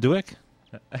 Terrell Dewick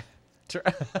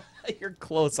You're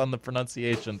close on the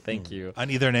pronunciation. Thank you.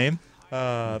 on either name.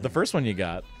 The first one you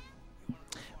got.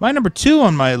 My number 2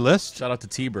 on my list. Shout out to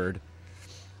T-Bird.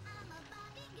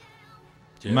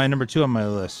 Jim? My number 2 on my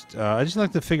list. I just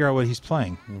like to figure out what he's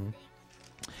playing.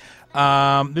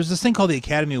 There's this thing called the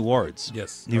Academy Awards.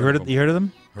 Yes. You heard of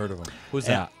them? Heard of them. Who's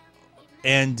Yeah.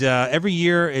 And every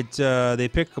year, they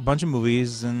pick a bunch of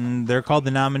movies, and they're called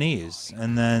the nominees.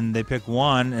 And then they pick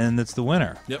one, and it's the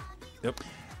winner. Yep.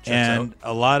 Checks And out.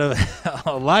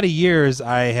 a lot of years,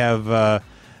 I have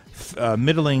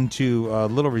middling to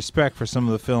little respect for some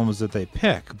of the films that they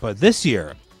pick. But this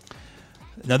year,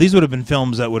 now these would have been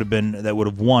films that would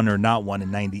have won or not won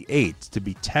in '98, to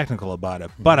be technical about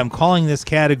it. But I'm calling this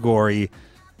category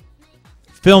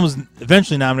films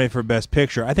eventually nominated for Best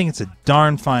Picture. I think it's a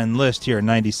darn fine list here in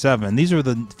 '97. These are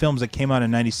the films that came out in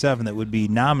 '97 that would be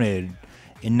nominated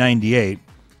in '98,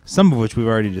 some of which we've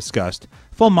already discussed.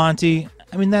 Full Monty,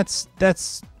 I mean, that's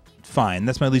fine.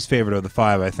 That's my least favorite of the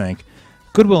 5, I think.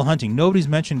 Good Will Hunting. Nobody's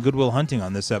mentioned Good Will Hunting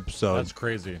on this episode. That's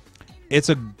crazy. It's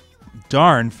a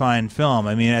darn fine film.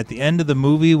 I mean, at the end of the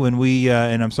movie, when we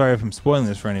and I'm sorry if I'm spoiling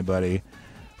this for anybody,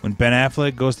 when Ben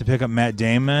Affleck goes to pick up Matt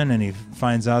Damon and he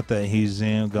finds out that he's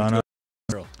gone up.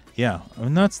 Yeah, I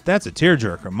mean, that's a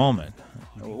tearjerker moment.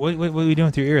 What are you doing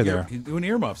with your ear there? He's doing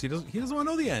earmuffs. He doesn't want to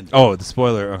know the end. Oh, the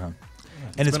spoiler. Okay.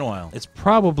 And It's been a while. It's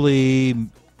probably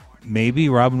maybe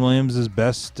Robin Williams'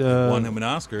 best. Won him an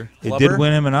Oscar. It Flubber? did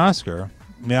win him an Oscar.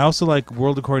 I mean, I also like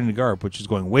World According to Garp, which is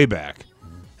going way back.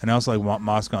 And I also like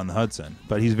Moscow on the Hudson.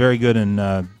 But he's very good in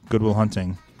Good Will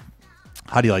Hunting.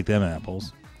 How do you like them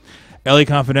apples? L.A.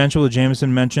 Confidential, that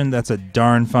Jamison mentioned, that's a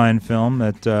darn fine film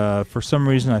that for some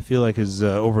reason I feel like is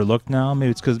overlooked now.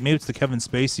 Maybe it's the Kevin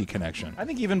Spacey connection. I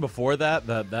think even before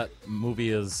that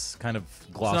movie is kind of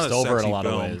glossed not a over in a sexy lot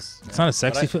film. of ways. It's not a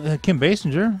sexy film. Kim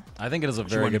Basinger. I think it is a She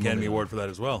very won an good Academy movie. Award for that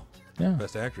as well. Yeah.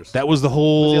 Best actress. That was the Who's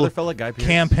whole the other fella, Guy Pearce?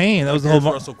 campaign. That was the Here's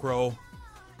whole. Russell Crowe.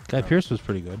 Guy Pearce was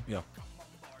pretty good. Yeah.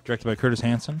 Directed by Curtis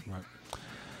Hanson. Right.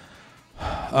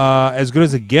 As good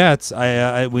as it gets.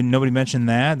 Nobody mentioned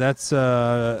that. That's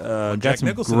got Jack some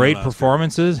Nicholson great an Oscar.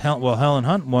 performances. Helen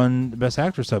Hunt won Best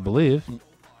Actress, I believe.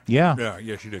 Yeah,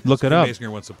 Yeah, she did. Look it Kim up.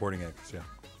 Basinger won supporting actress. Yeah.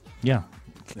 yeah.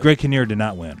 Greg Kinnear did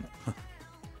not win.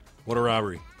 What a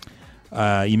robbery.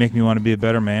 You Make Me Want to Be a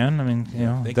Better Man. I mean,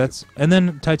 Thank that's and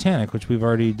then Titanic, which we've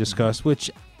already discussed, which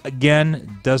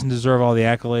again doesn't deserve all the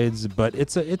accolades, but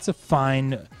it's a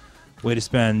fine way to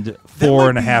spend That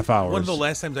 4.5 might be hours. One of the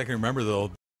last times I can remember, though,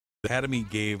 the Academy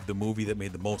gave the movie that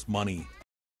made the most money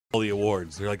all the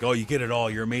awards. They're like, "Oh, you get it all.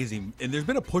 You're amazing." And there's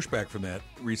been a pushback from that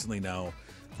recently now.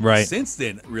 Right. Since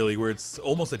then, really, where it's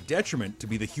almost a detriment to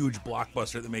be the huge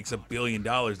blockbuster that makes $1 billion.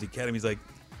 The Academy's like,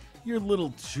 you're a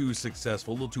little too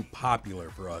successful, a little too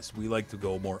popular for us. We like to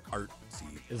go more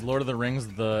artsy. Is Lord of the Rings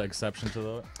the exception to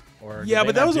the? Or Yeah, did they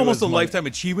but that not was do almost as a much? Lifetime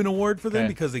Achievement Award for them Okay.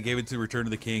 because they gave it to Return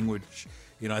of the King, which,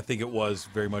 I think it was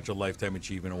very much a Lifetime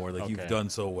Achievement Award. Like, Okay. you've done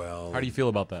so well. How do you feel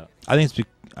about that? I think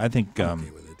I'm okay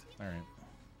with it. All right.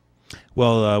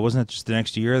 well, wasn't it just the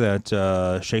next year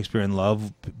that Shakespeare in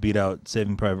Love beat out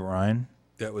Saving Private Ryan?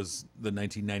 That was the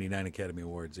 1999 Academy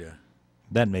Awards, yeah.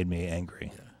 That made me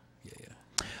angry.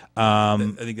 I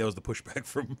think that was the pushback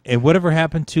from... And whatever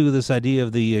happened to this idea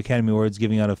of the Academy Awards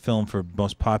giving out a film for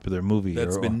most popular movie?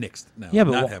 That's been nixed now. Yeah,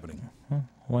 but not wh- happening.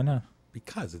 Why not?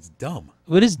 Because it's dumb.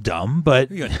 Well, it is dumb,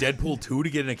 but You got Deadpool 2 to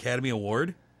get an Academy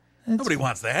Award? Nobody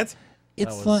wants that.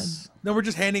 it's That fun. was- No, we're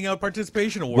just handing out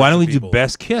participation awards. Why don't to we do people.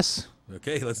 Best Kiss?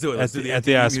 Okay, let's do it. Let's do the at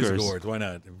the MTV Music Oscars. Awards. Why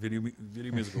not? Video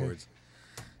Music Awards.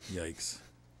 Yikes.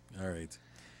 All right.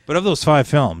 But of those 5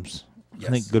 films, I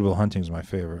think Good Will Hunting's my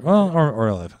favorite. Well,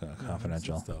 or Life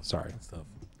Confidential. Stuff. Sorry. Stuff.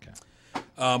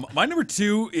 Okay. My number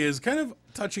 2 is kind of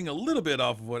touching a little bit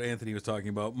off of what Anthony was talking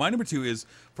about. My number 2 is,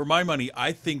 for my money,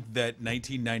 I think that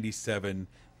 1997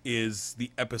 is the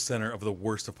epicenter of the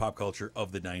worst of pop culture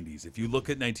of the 90s. If you look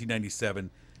at 1997,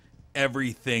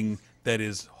 everything that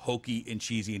is hokey and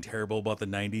cheesy and terrible about the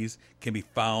 90s can be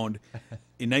found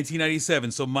in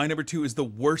 1997. So my number 2 is the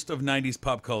worst of 90s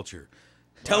pop culture. Wow.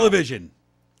 Television.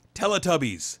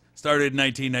 Teletubbies started in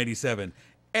 1997.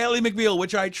 Ally McBeal,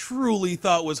 which I truly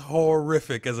thought was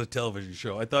horrific as a television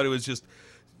show. I thought it was just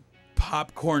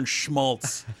popcorn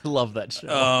schmaltz. I love that show.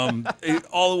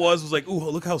 All it was like, ooh,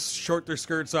 look how short their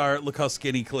skirts are. Look how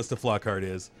skinny Callista Flockhart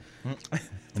is.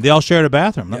 And they all shared a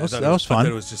bathroom. That was fun. I thought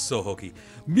it was just so hokey.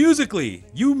 Musically,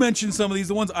 you mentioned some of these.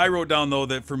 The ones I wrote down, though,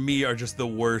 that for me are just the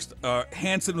worst.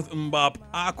 Hanson with Mbop,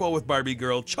 Aqua with Barbie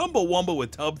Girl, Chumbawamba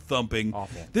with Tub Thumping.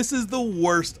 Awful. This is the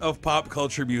worst of pop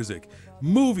culture music.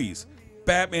 Movies,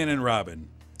 Batman and Robin.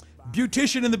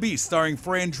 Beautician and the Beast, starring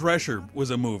Fran Drescher, was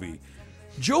a movie.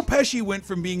 Joe Pesci went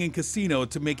from being in Casino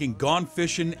to making Gone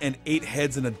Fishing and 8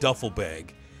 Heads in a Duffel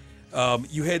Bag.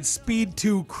 You had Speed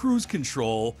 2 Cruise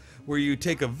Control, where you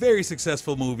take a very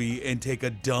successful movie and take a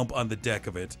dump on the deck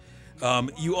of it.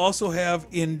 You also have,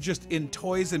 in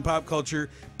toys and pop culture,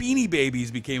 Beanie Babies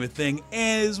became a thing,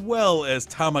 as well as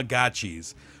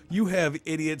Tamagotchis. You have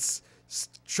idiots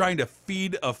trying to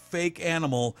feed a fake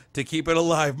animal to keep it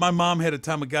alive. My mom had a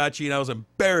Tamagotchi, and I was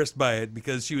embarrassed by it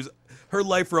because her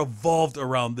life revolved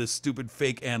around this stupid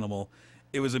fake animal.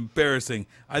 It was embarrassing.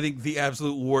 I think the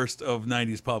absolute worst of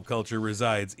 90s pop culture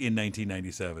resides in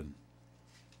 1997.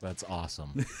 That's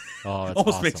awesome. Oh, that's Almost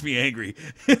awesome. makes me angry.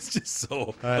 It's just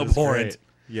so That is abhorrent. great.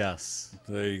 Yes.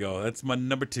 There you go. That's my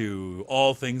number 2.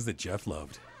 All things that Jeff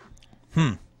loved.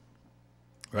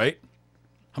 Right?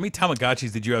 How many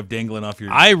Tamagotchis did you have dangling off your?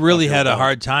 I really had a belt?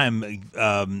 hard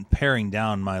time paring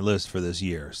down my list for this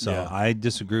year. So Yeah. I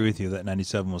disagree with you that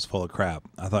 97 was full of crap.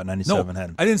 I thought 97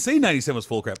 had. I didn't say 97 was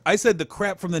full of crap. I said the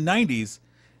crap from the 90s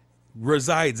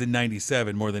resides in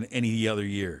 97 more than any other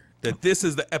year. That this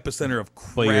is the epicenter of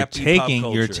But crappy pop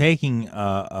culture. you're taking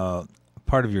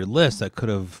part of your list that could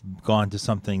have gone to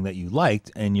something that you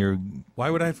liked, and Why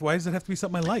does it have to be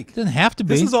something I like? it doesn't have to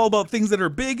be. This is all about things that are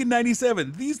big in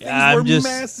 97. These things Yeah, were I'm just-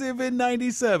 massive in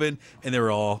 97, and they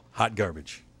were all hot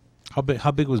garbage. How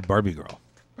big was Barbie Girl?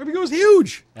 Barbie Girl was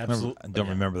huge. Absolutely. I don't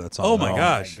remember that song. Oh at my all.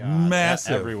 gosh,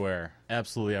 massive. Everywhere.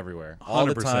 Absolutely everywhere. All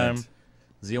the 100%. time.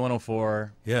 Z104.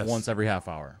 Yes. Once every half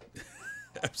hour.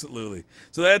 Absolutely.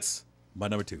 So that's my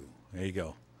number 2. There you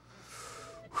go.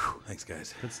 Whew, thanks,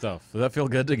 guys. Good stuff. Does that feel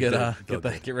good to get Felt good.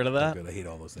 get rid of Felt that? good. I hate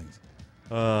all those things.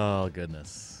 Oh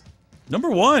goodness. Number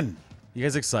 1 You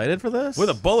guys excited for this? with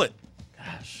a bullet.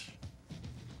 Gosh.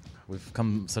 We've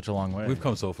come such a long way. We've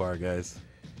come so far, guys.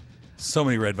 So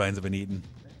many red vines have been eaten.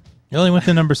 It only went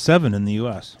to number 7 in the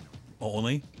U.S.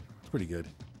 Only? It's pretty good.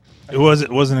 It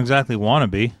wasn't exactly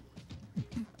wannabe.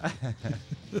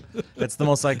 It's the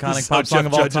most This iconic is how pop song Jeff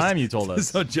of all judges- time, you told This is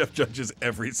us. how Jeff judges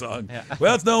every song.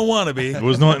 Well, it's no wannabe. It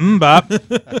was no bop.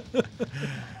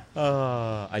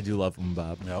 I do love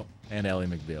Bob Nope. and Ally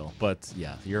McBeal. But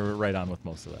yeah, you're right on with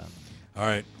most of that. All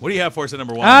right. What do you have for us at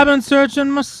number 1? I've been searching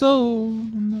my soul.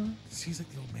 He's like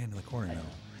the old man in the corner now.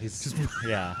 He's just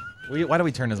yeah. Why do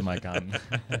we turn his mic on?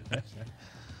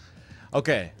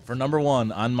 Okay, for number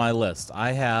 1 on my list,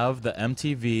 I have the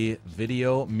MTV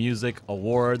Video Music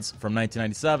Awards from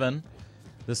 1997.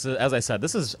 This is, as I said,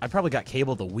 I probably got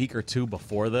cable the week or 2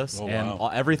 before this, Oh, and wow.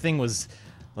 everything was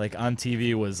like on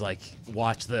TV was like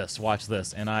watch this,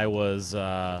 and I was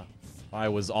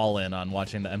all in on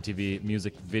watching the MTV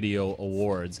Music Video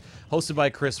Awards, hosted by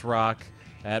Chris Rock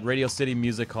at Radio City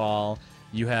Music Hall.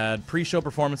 You had pre-show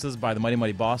performances by the Mighty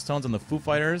Mighty Boss Tones and the Foo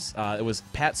Fighters. It was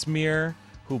Pat Smear,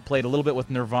 who played a little bit with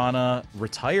Nirvana,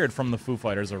 retired from the Foo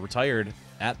Fighters, or retired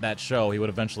at that show. He would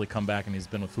eventually come back, and he's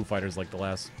been with Foo Fighters like the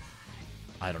last,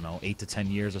 I don't know, 8 to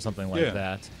 10 years or something like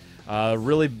that.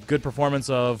 Really good performance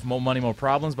of Mo Money, Mo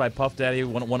Problems by Puff Daddy,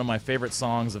 one of my favorite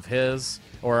songs of his,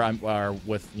 or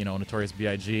with, Notorious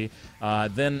B.I.G.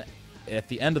 Then at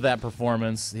the end of that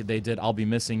performance, they did I'll Be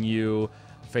Missing You,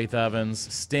 Faith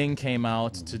Evans. Sting came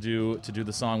out to do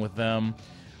the song with them.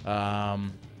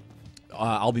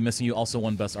 I'll Be Missing You also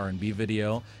won Best R&B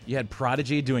Video. You had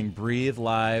Prodigy doing Breathe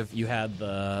live. You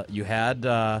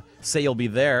had Say You'll Be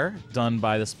There done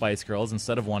by the Spice Girls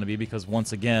instead of Wannabe, because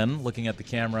once again, looking at the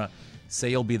camera, Say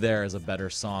You'll Be There is a better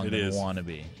song than is.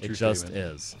 Wannabe. It True just statement.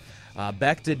 is.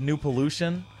 Beck did New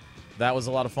Pollution. That was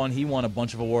a lot of fun. He won a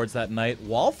bunch of awards that night.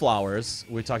 Wallflowers,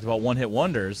 we talked about one-hit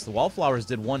wonders. The Wallflowers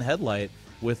did One Headlight,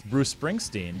 with Bruce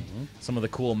Springsteen. Some of the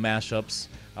cool mashups.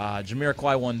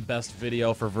 Jamiroquai won Best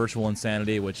Video for Virtual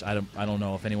Insanity, which I don't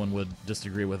know if anyone would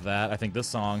disagree with that. I think this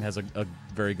song has a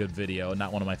very good video,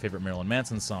 not one of my favorite Marilyn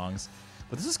Manson songs.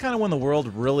 But this is kind of when the world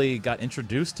really got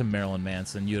introduced to Marilyn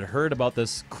Manson. You'd heard about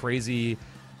this crazy,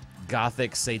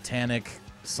 gothic, satanic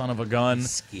son of a gun.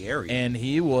 Scary. And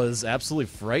he was absolutely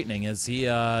frightening as he,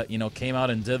 came out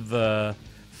and did the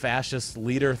fascist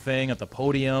leader thing at the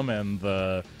podium and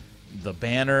the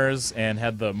banners, and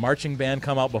had the marching band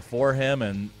come out before him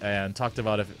and talked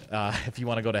about if you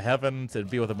want to go to heaven, to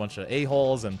be with a bunch of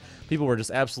a-holes, and people were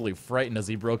just absolutely frightened as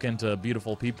he broke into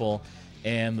beautiful people.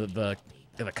 And the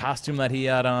costume that he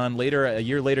had on a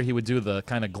year later, he would do the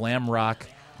kind of glam rock,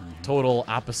 total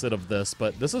opposite of this.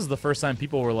 But this is the first time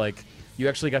people were like, you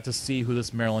actually got to see who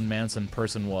this Marilyn Manson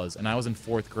person was. And I was in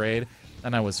 4th grade,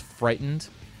 and I was frightened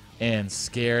and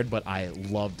scared, but I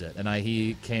loved it. And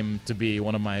he came to be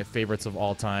one of my favorites of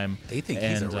all time. They think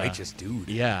he's a righteous dude.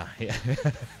 Yeah.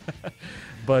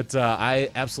 But I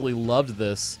absolutely loved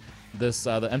this. The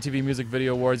MTV Music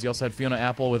Video Awards, you also had Fiona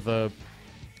Apple with a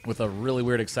really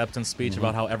weird acceptance speech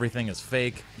about how everything is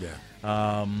fake. Yeah.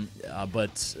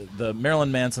 But the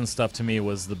Marilyn Manson stuff to me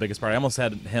was the biggest part. I almost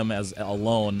had him as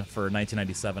alone for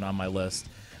 1997 on my list,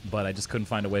 but I just couldn't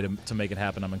find a way to make it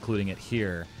happen. I'm including it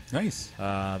here. Nice.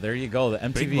 There you go. The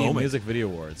MTV Music Video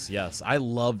Awards. Yes. I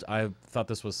thought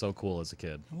this was so cool as a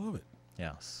kid. I love it.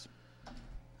 Yes.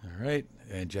 All right.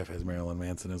 And Jeff has Marilyn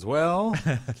Manson as well.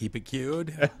 Keep it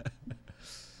cued.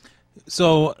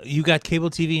 So you got cable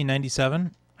TV in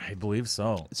 '97? I believe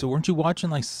so. So weren't you watching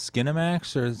like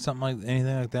Skinamax or something like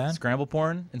anything like that? Scramble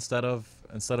porn instead of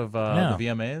the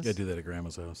VMAs? Yeah, do that at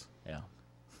Grandma's house. Yeah.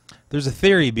 There's a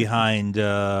theory behind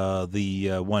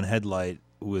the one headlight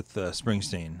with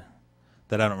Springsteen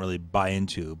that I don't really buy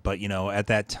into. But, at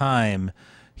that time,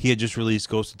 he had just released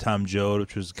Ghost of Tom Joad,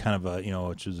 which was kind of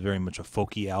which was very much a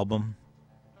folky album.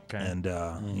 Okay. And,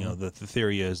 the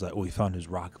theory is that, he found his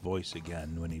rock voice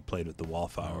again when he played with the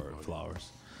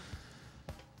Wallflowers.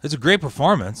 It's a great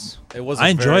performance. It was. I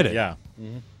enjoyed it. Yeah.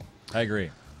 I agree.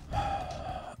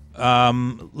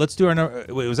 Let's do our number.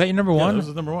 Wait, was that your number one? This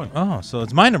is number one. Oh, so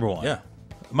it's my number one. Yeah.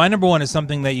 My number one is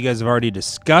something that you guys have already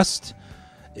discussed.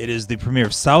 It is the premiere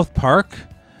of South Park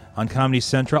on Comedy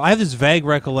Central. I have this vague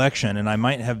recollection, and I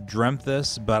might have dreamt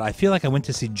this, but I feel like I went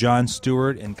to see Jon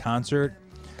Stewart in concert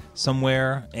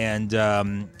somewhere, and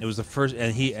it was the first.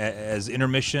 And he, as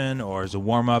intermission or as a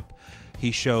warm up,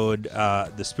 he showed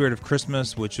The Spirit of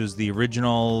Christmas, which was the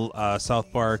original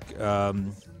South Park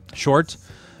short,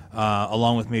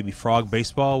 along with maybe Frog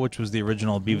Baseball, which was the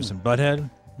original Beavis and Butthead.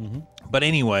 But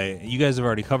anyway, you guys have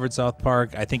already covered South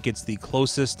Park. I think it's the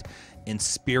closest in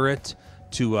spirit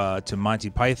to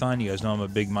Monty Python. You guys know I'm a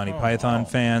big Monty Python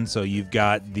fan, so you've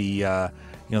got the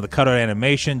the cutout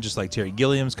animation, just like Terry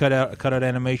Gilliam's cutout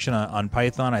animation on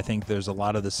Python. I think there's a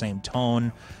lot of the same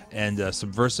tone and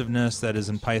subversiveness that is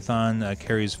in Python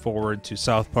carries forward to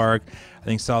South Park. I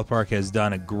think South Park has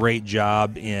done a great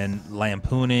job in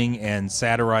lampooning and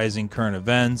satirizing current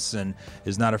events and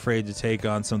is not afraid to take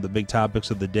on some of the big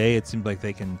topics of the day. It seems like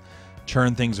they can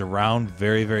turn things around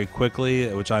very, very quickly,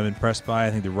 which I'm impressed by.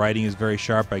 I think the writing is very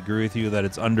sharp. I agree with you that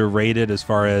it's underrated as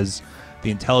far as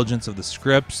the intelligence of the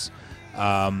scripts.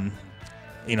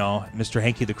 Mr.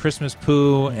 Hanky the Christmas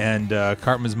Pooh and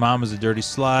Cartman's mom is a dirty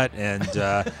slut, and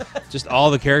just all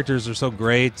the characters are so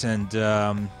great, and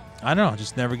I don't know,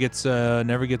 just never gets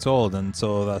old. And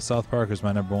so South Park is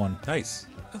my number one. Nice.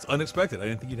 That's unexpected. I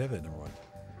didn't think you'd have that number one.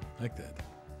 I like that.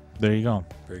 There you go.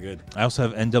 Very good. I also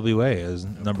have NWA as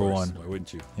number one. Why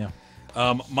wouldn't you? Yeah.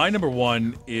 My number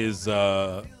one is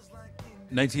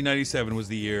 1997 was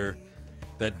the year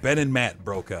that Ben and Matt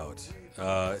broke out.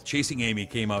 Chasing Amy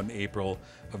came out in April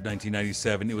of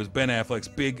 1997. It was Ben Affleck's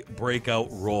big breakout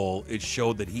role. It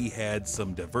showed that he had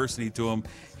some diversity to him.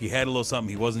 He had a little something.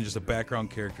 He wasn't just a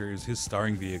background character. It was his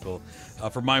starring vehicle.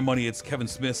 For my money, it's Kevin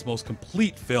Smith's most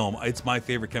complete film. It's my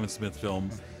favorite Kevin Smith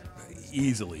film,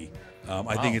 easily.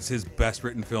 I think it's his best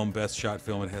written film, best shot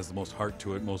film. It has the most heart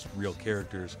to it, most real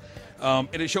characters. And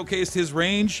it showcased his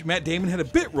range. Matt Damon had a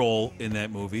bit role in that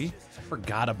movie. I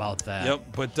forgot about that. Yep.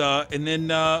 But and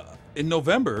then in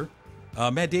November,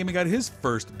 Matt Damon got his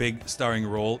first big starring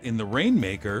role in The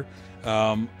Rainmaker,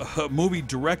 a movie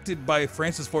directed by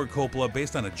Francis Ford Coppola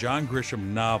based on a John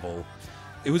Grisham novel.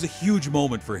 It was a huge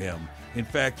moment for him. In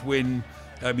fact,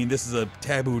 this is a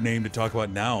taboo name to talk about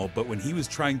now, but when he was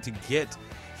trying to get,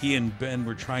 he and Ben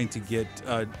were trying to get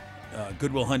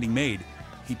Good Will Hunting made,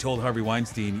 he told Harvey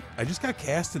Weinstein, I just got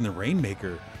cast in The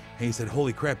Rainmaker. And he said,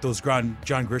 holy crap, those John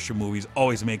Grisham movies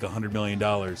always make $100 million.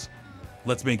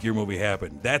 let's make your movie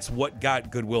happen. That's what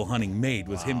got Good Will Hunting made,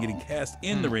 was him getting cast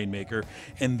in The Rainmaker.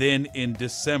 And then in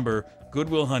December, Good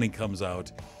Will Hunting comes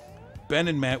out. Ben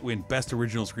and Matt win Best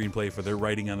Original Screenplay for their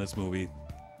writing on this movie.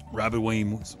 Robin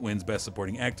Williams wins Best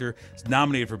Supporting Actor. It's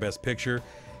nominated for Best Picture.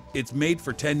 It's made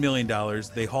for $10 million.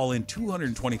 They haul in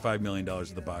 $225 million at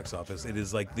the box office. It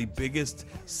is like the biggest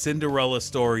Cinderella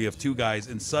story of two guys,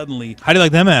 and suddenly, How do you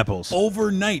like them apples?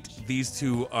 overnight, these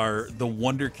two are the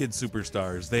Wonder Kid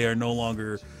superstars. They are no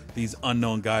longer these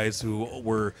unknown guys who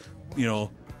were,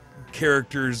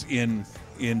 characters in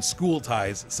School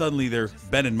Ties. Suddenly they're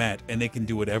Ben and Matt, and they can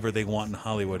do whatever they want in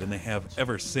Hollywood, and they have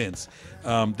ever since.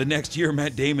 The next year,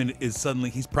 Matt Damon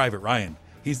he's Private Ryan.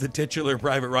 He's the titular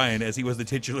Private Ryan, as he was the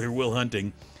titular Will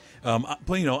Hunting.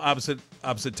 Playing, opposite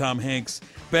Tom Hanks.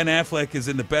 Ben Affleck is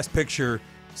in the Best Picture,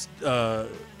 the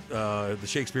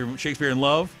Shakespeare in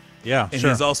Love. Yeah, and sure.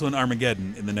 he's also in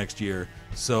Armageddon in the next year.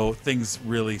 So things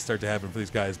really start to happen for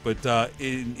these guys. But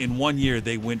in 1 year,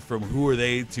 they went from who are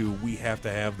they to we have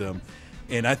to have them.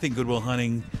 And I think Good Will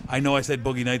Hunting, I know I said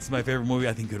Boogie Nights is my favorite movie.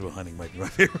 I think Good Will Hunting might be my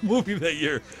favorite movie that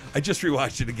year. I just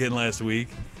rewatched it again last week.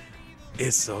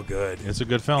 It's so good. It's a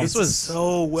good film. This was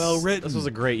so well written. This was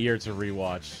a great year to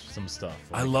rewatch some stuff.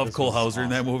 I love this Cole was Hauser in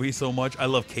that awesome. movie so much. I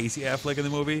love Casey Affleck in the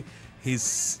movie. He's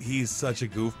such a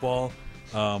goofball.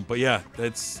 But yeah,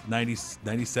 that's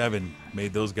 97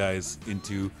 made those guys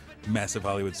into massive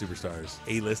Hollywood superstars,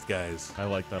 A-list guys. I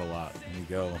like that a lot. There you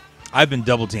go. I've been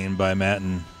double teamed by Matt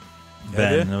and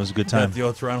Ben. Yeah, and it was a good Got time. the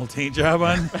old Toronto taint job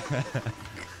on.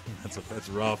 That's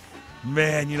rough.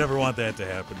 Man, you never want that to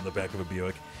happen in the back of a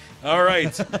Buick. All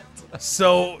right.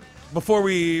 So before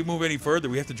we move any further,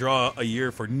 we have to draw a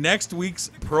year for next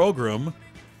week's program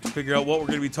to figure out what we're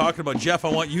going to be talking about. Jeff, I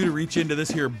want you to reach into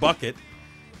this here bucket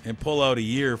and pull out a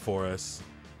year for us.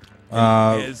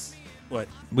 What?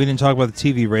 We didn't talk about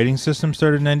the TV rating system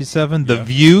started in 97. The Yeah.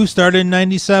 View started in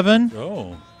 97.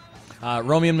 Oh.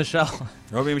 Romy and Michelle.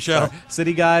 Robbie Michelle.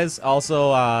 City Guys.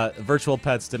 Also, Virtual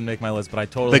Pets didn't make my list, but I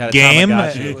totally The had game, a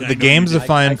Tamagotchi. the game's a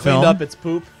fine I film. cleaned up its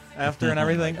poop after and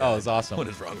everything. Oh, it was awesome. What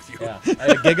is wrong with you? Yeah, I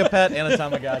had a Gigapet and a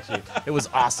Tamagotchi. It was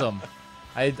awesome.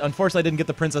 I unfortunately didn't get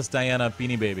the Princess Diana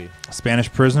Beanie Baby.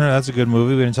 Spanish Prisoner, that's a good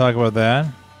movie. We didn't talk about that.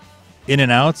 In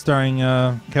and Out, starring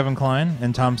Kevin Kline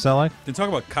and Tom Selleck. Didn't talk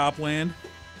about Copland.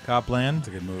 Copland. It's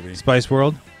a good movie. Spice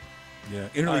World. Yeah.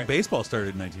 Interleague Baseball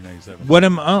started in 1997. What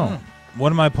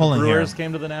am I pulling Brewers here?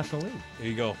 came to the National League. There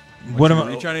you go. What am I?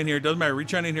 Reach on in here. Doesn't matter.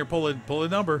 Reach on in here. Pull a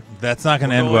number. That's not going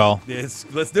to We're end going. well.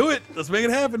 Let's do it. Let's make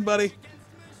it happen, buddy.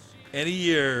 Any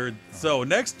year. So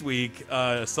next week,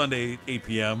 Sunday, 8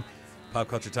 p.m., Pop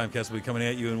Culture Timecast will be coming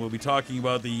at you, and we'll be talking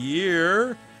about the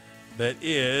year that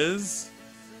is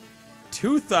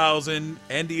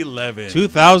 2011.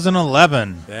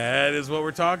 2011. That is what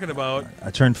we're talking about.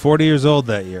 I turned 40 years old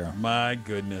that year. My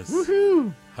goodness.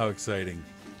 Woohoo! How exciting.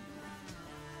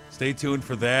 Stay tuned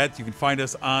for that. You can find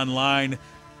us online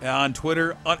on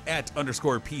Twitter at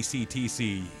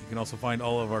 _PCTC. You can also find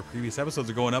all of our previous episodes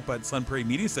are going up at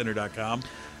sunprairemediacenter.com.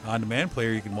 On demand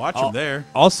player, you can watch them there.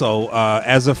 Also,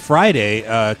 as of Friday,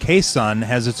 K-Sun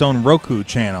has its own Roku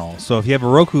channel. So if you have a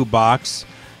Roku box,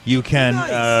 you can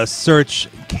Nice. search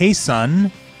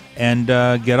K-Sun and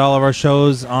get all of our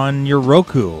shows on your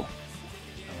Roku. I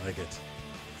like it.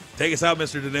 Take us out,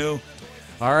 Mr. Danu.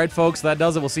 All right, folks, that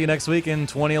does it. We'll see you next week in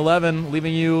 2011.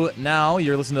 Leaving you now,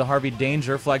 you're listening to Harvey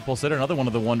Danger, Flagpole Sitter, another one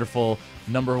of the wonderful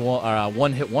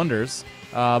one-hit wonders.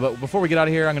 But before we get out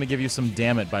of here, I'm going to give you some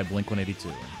Damn It by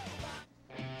Blink-182.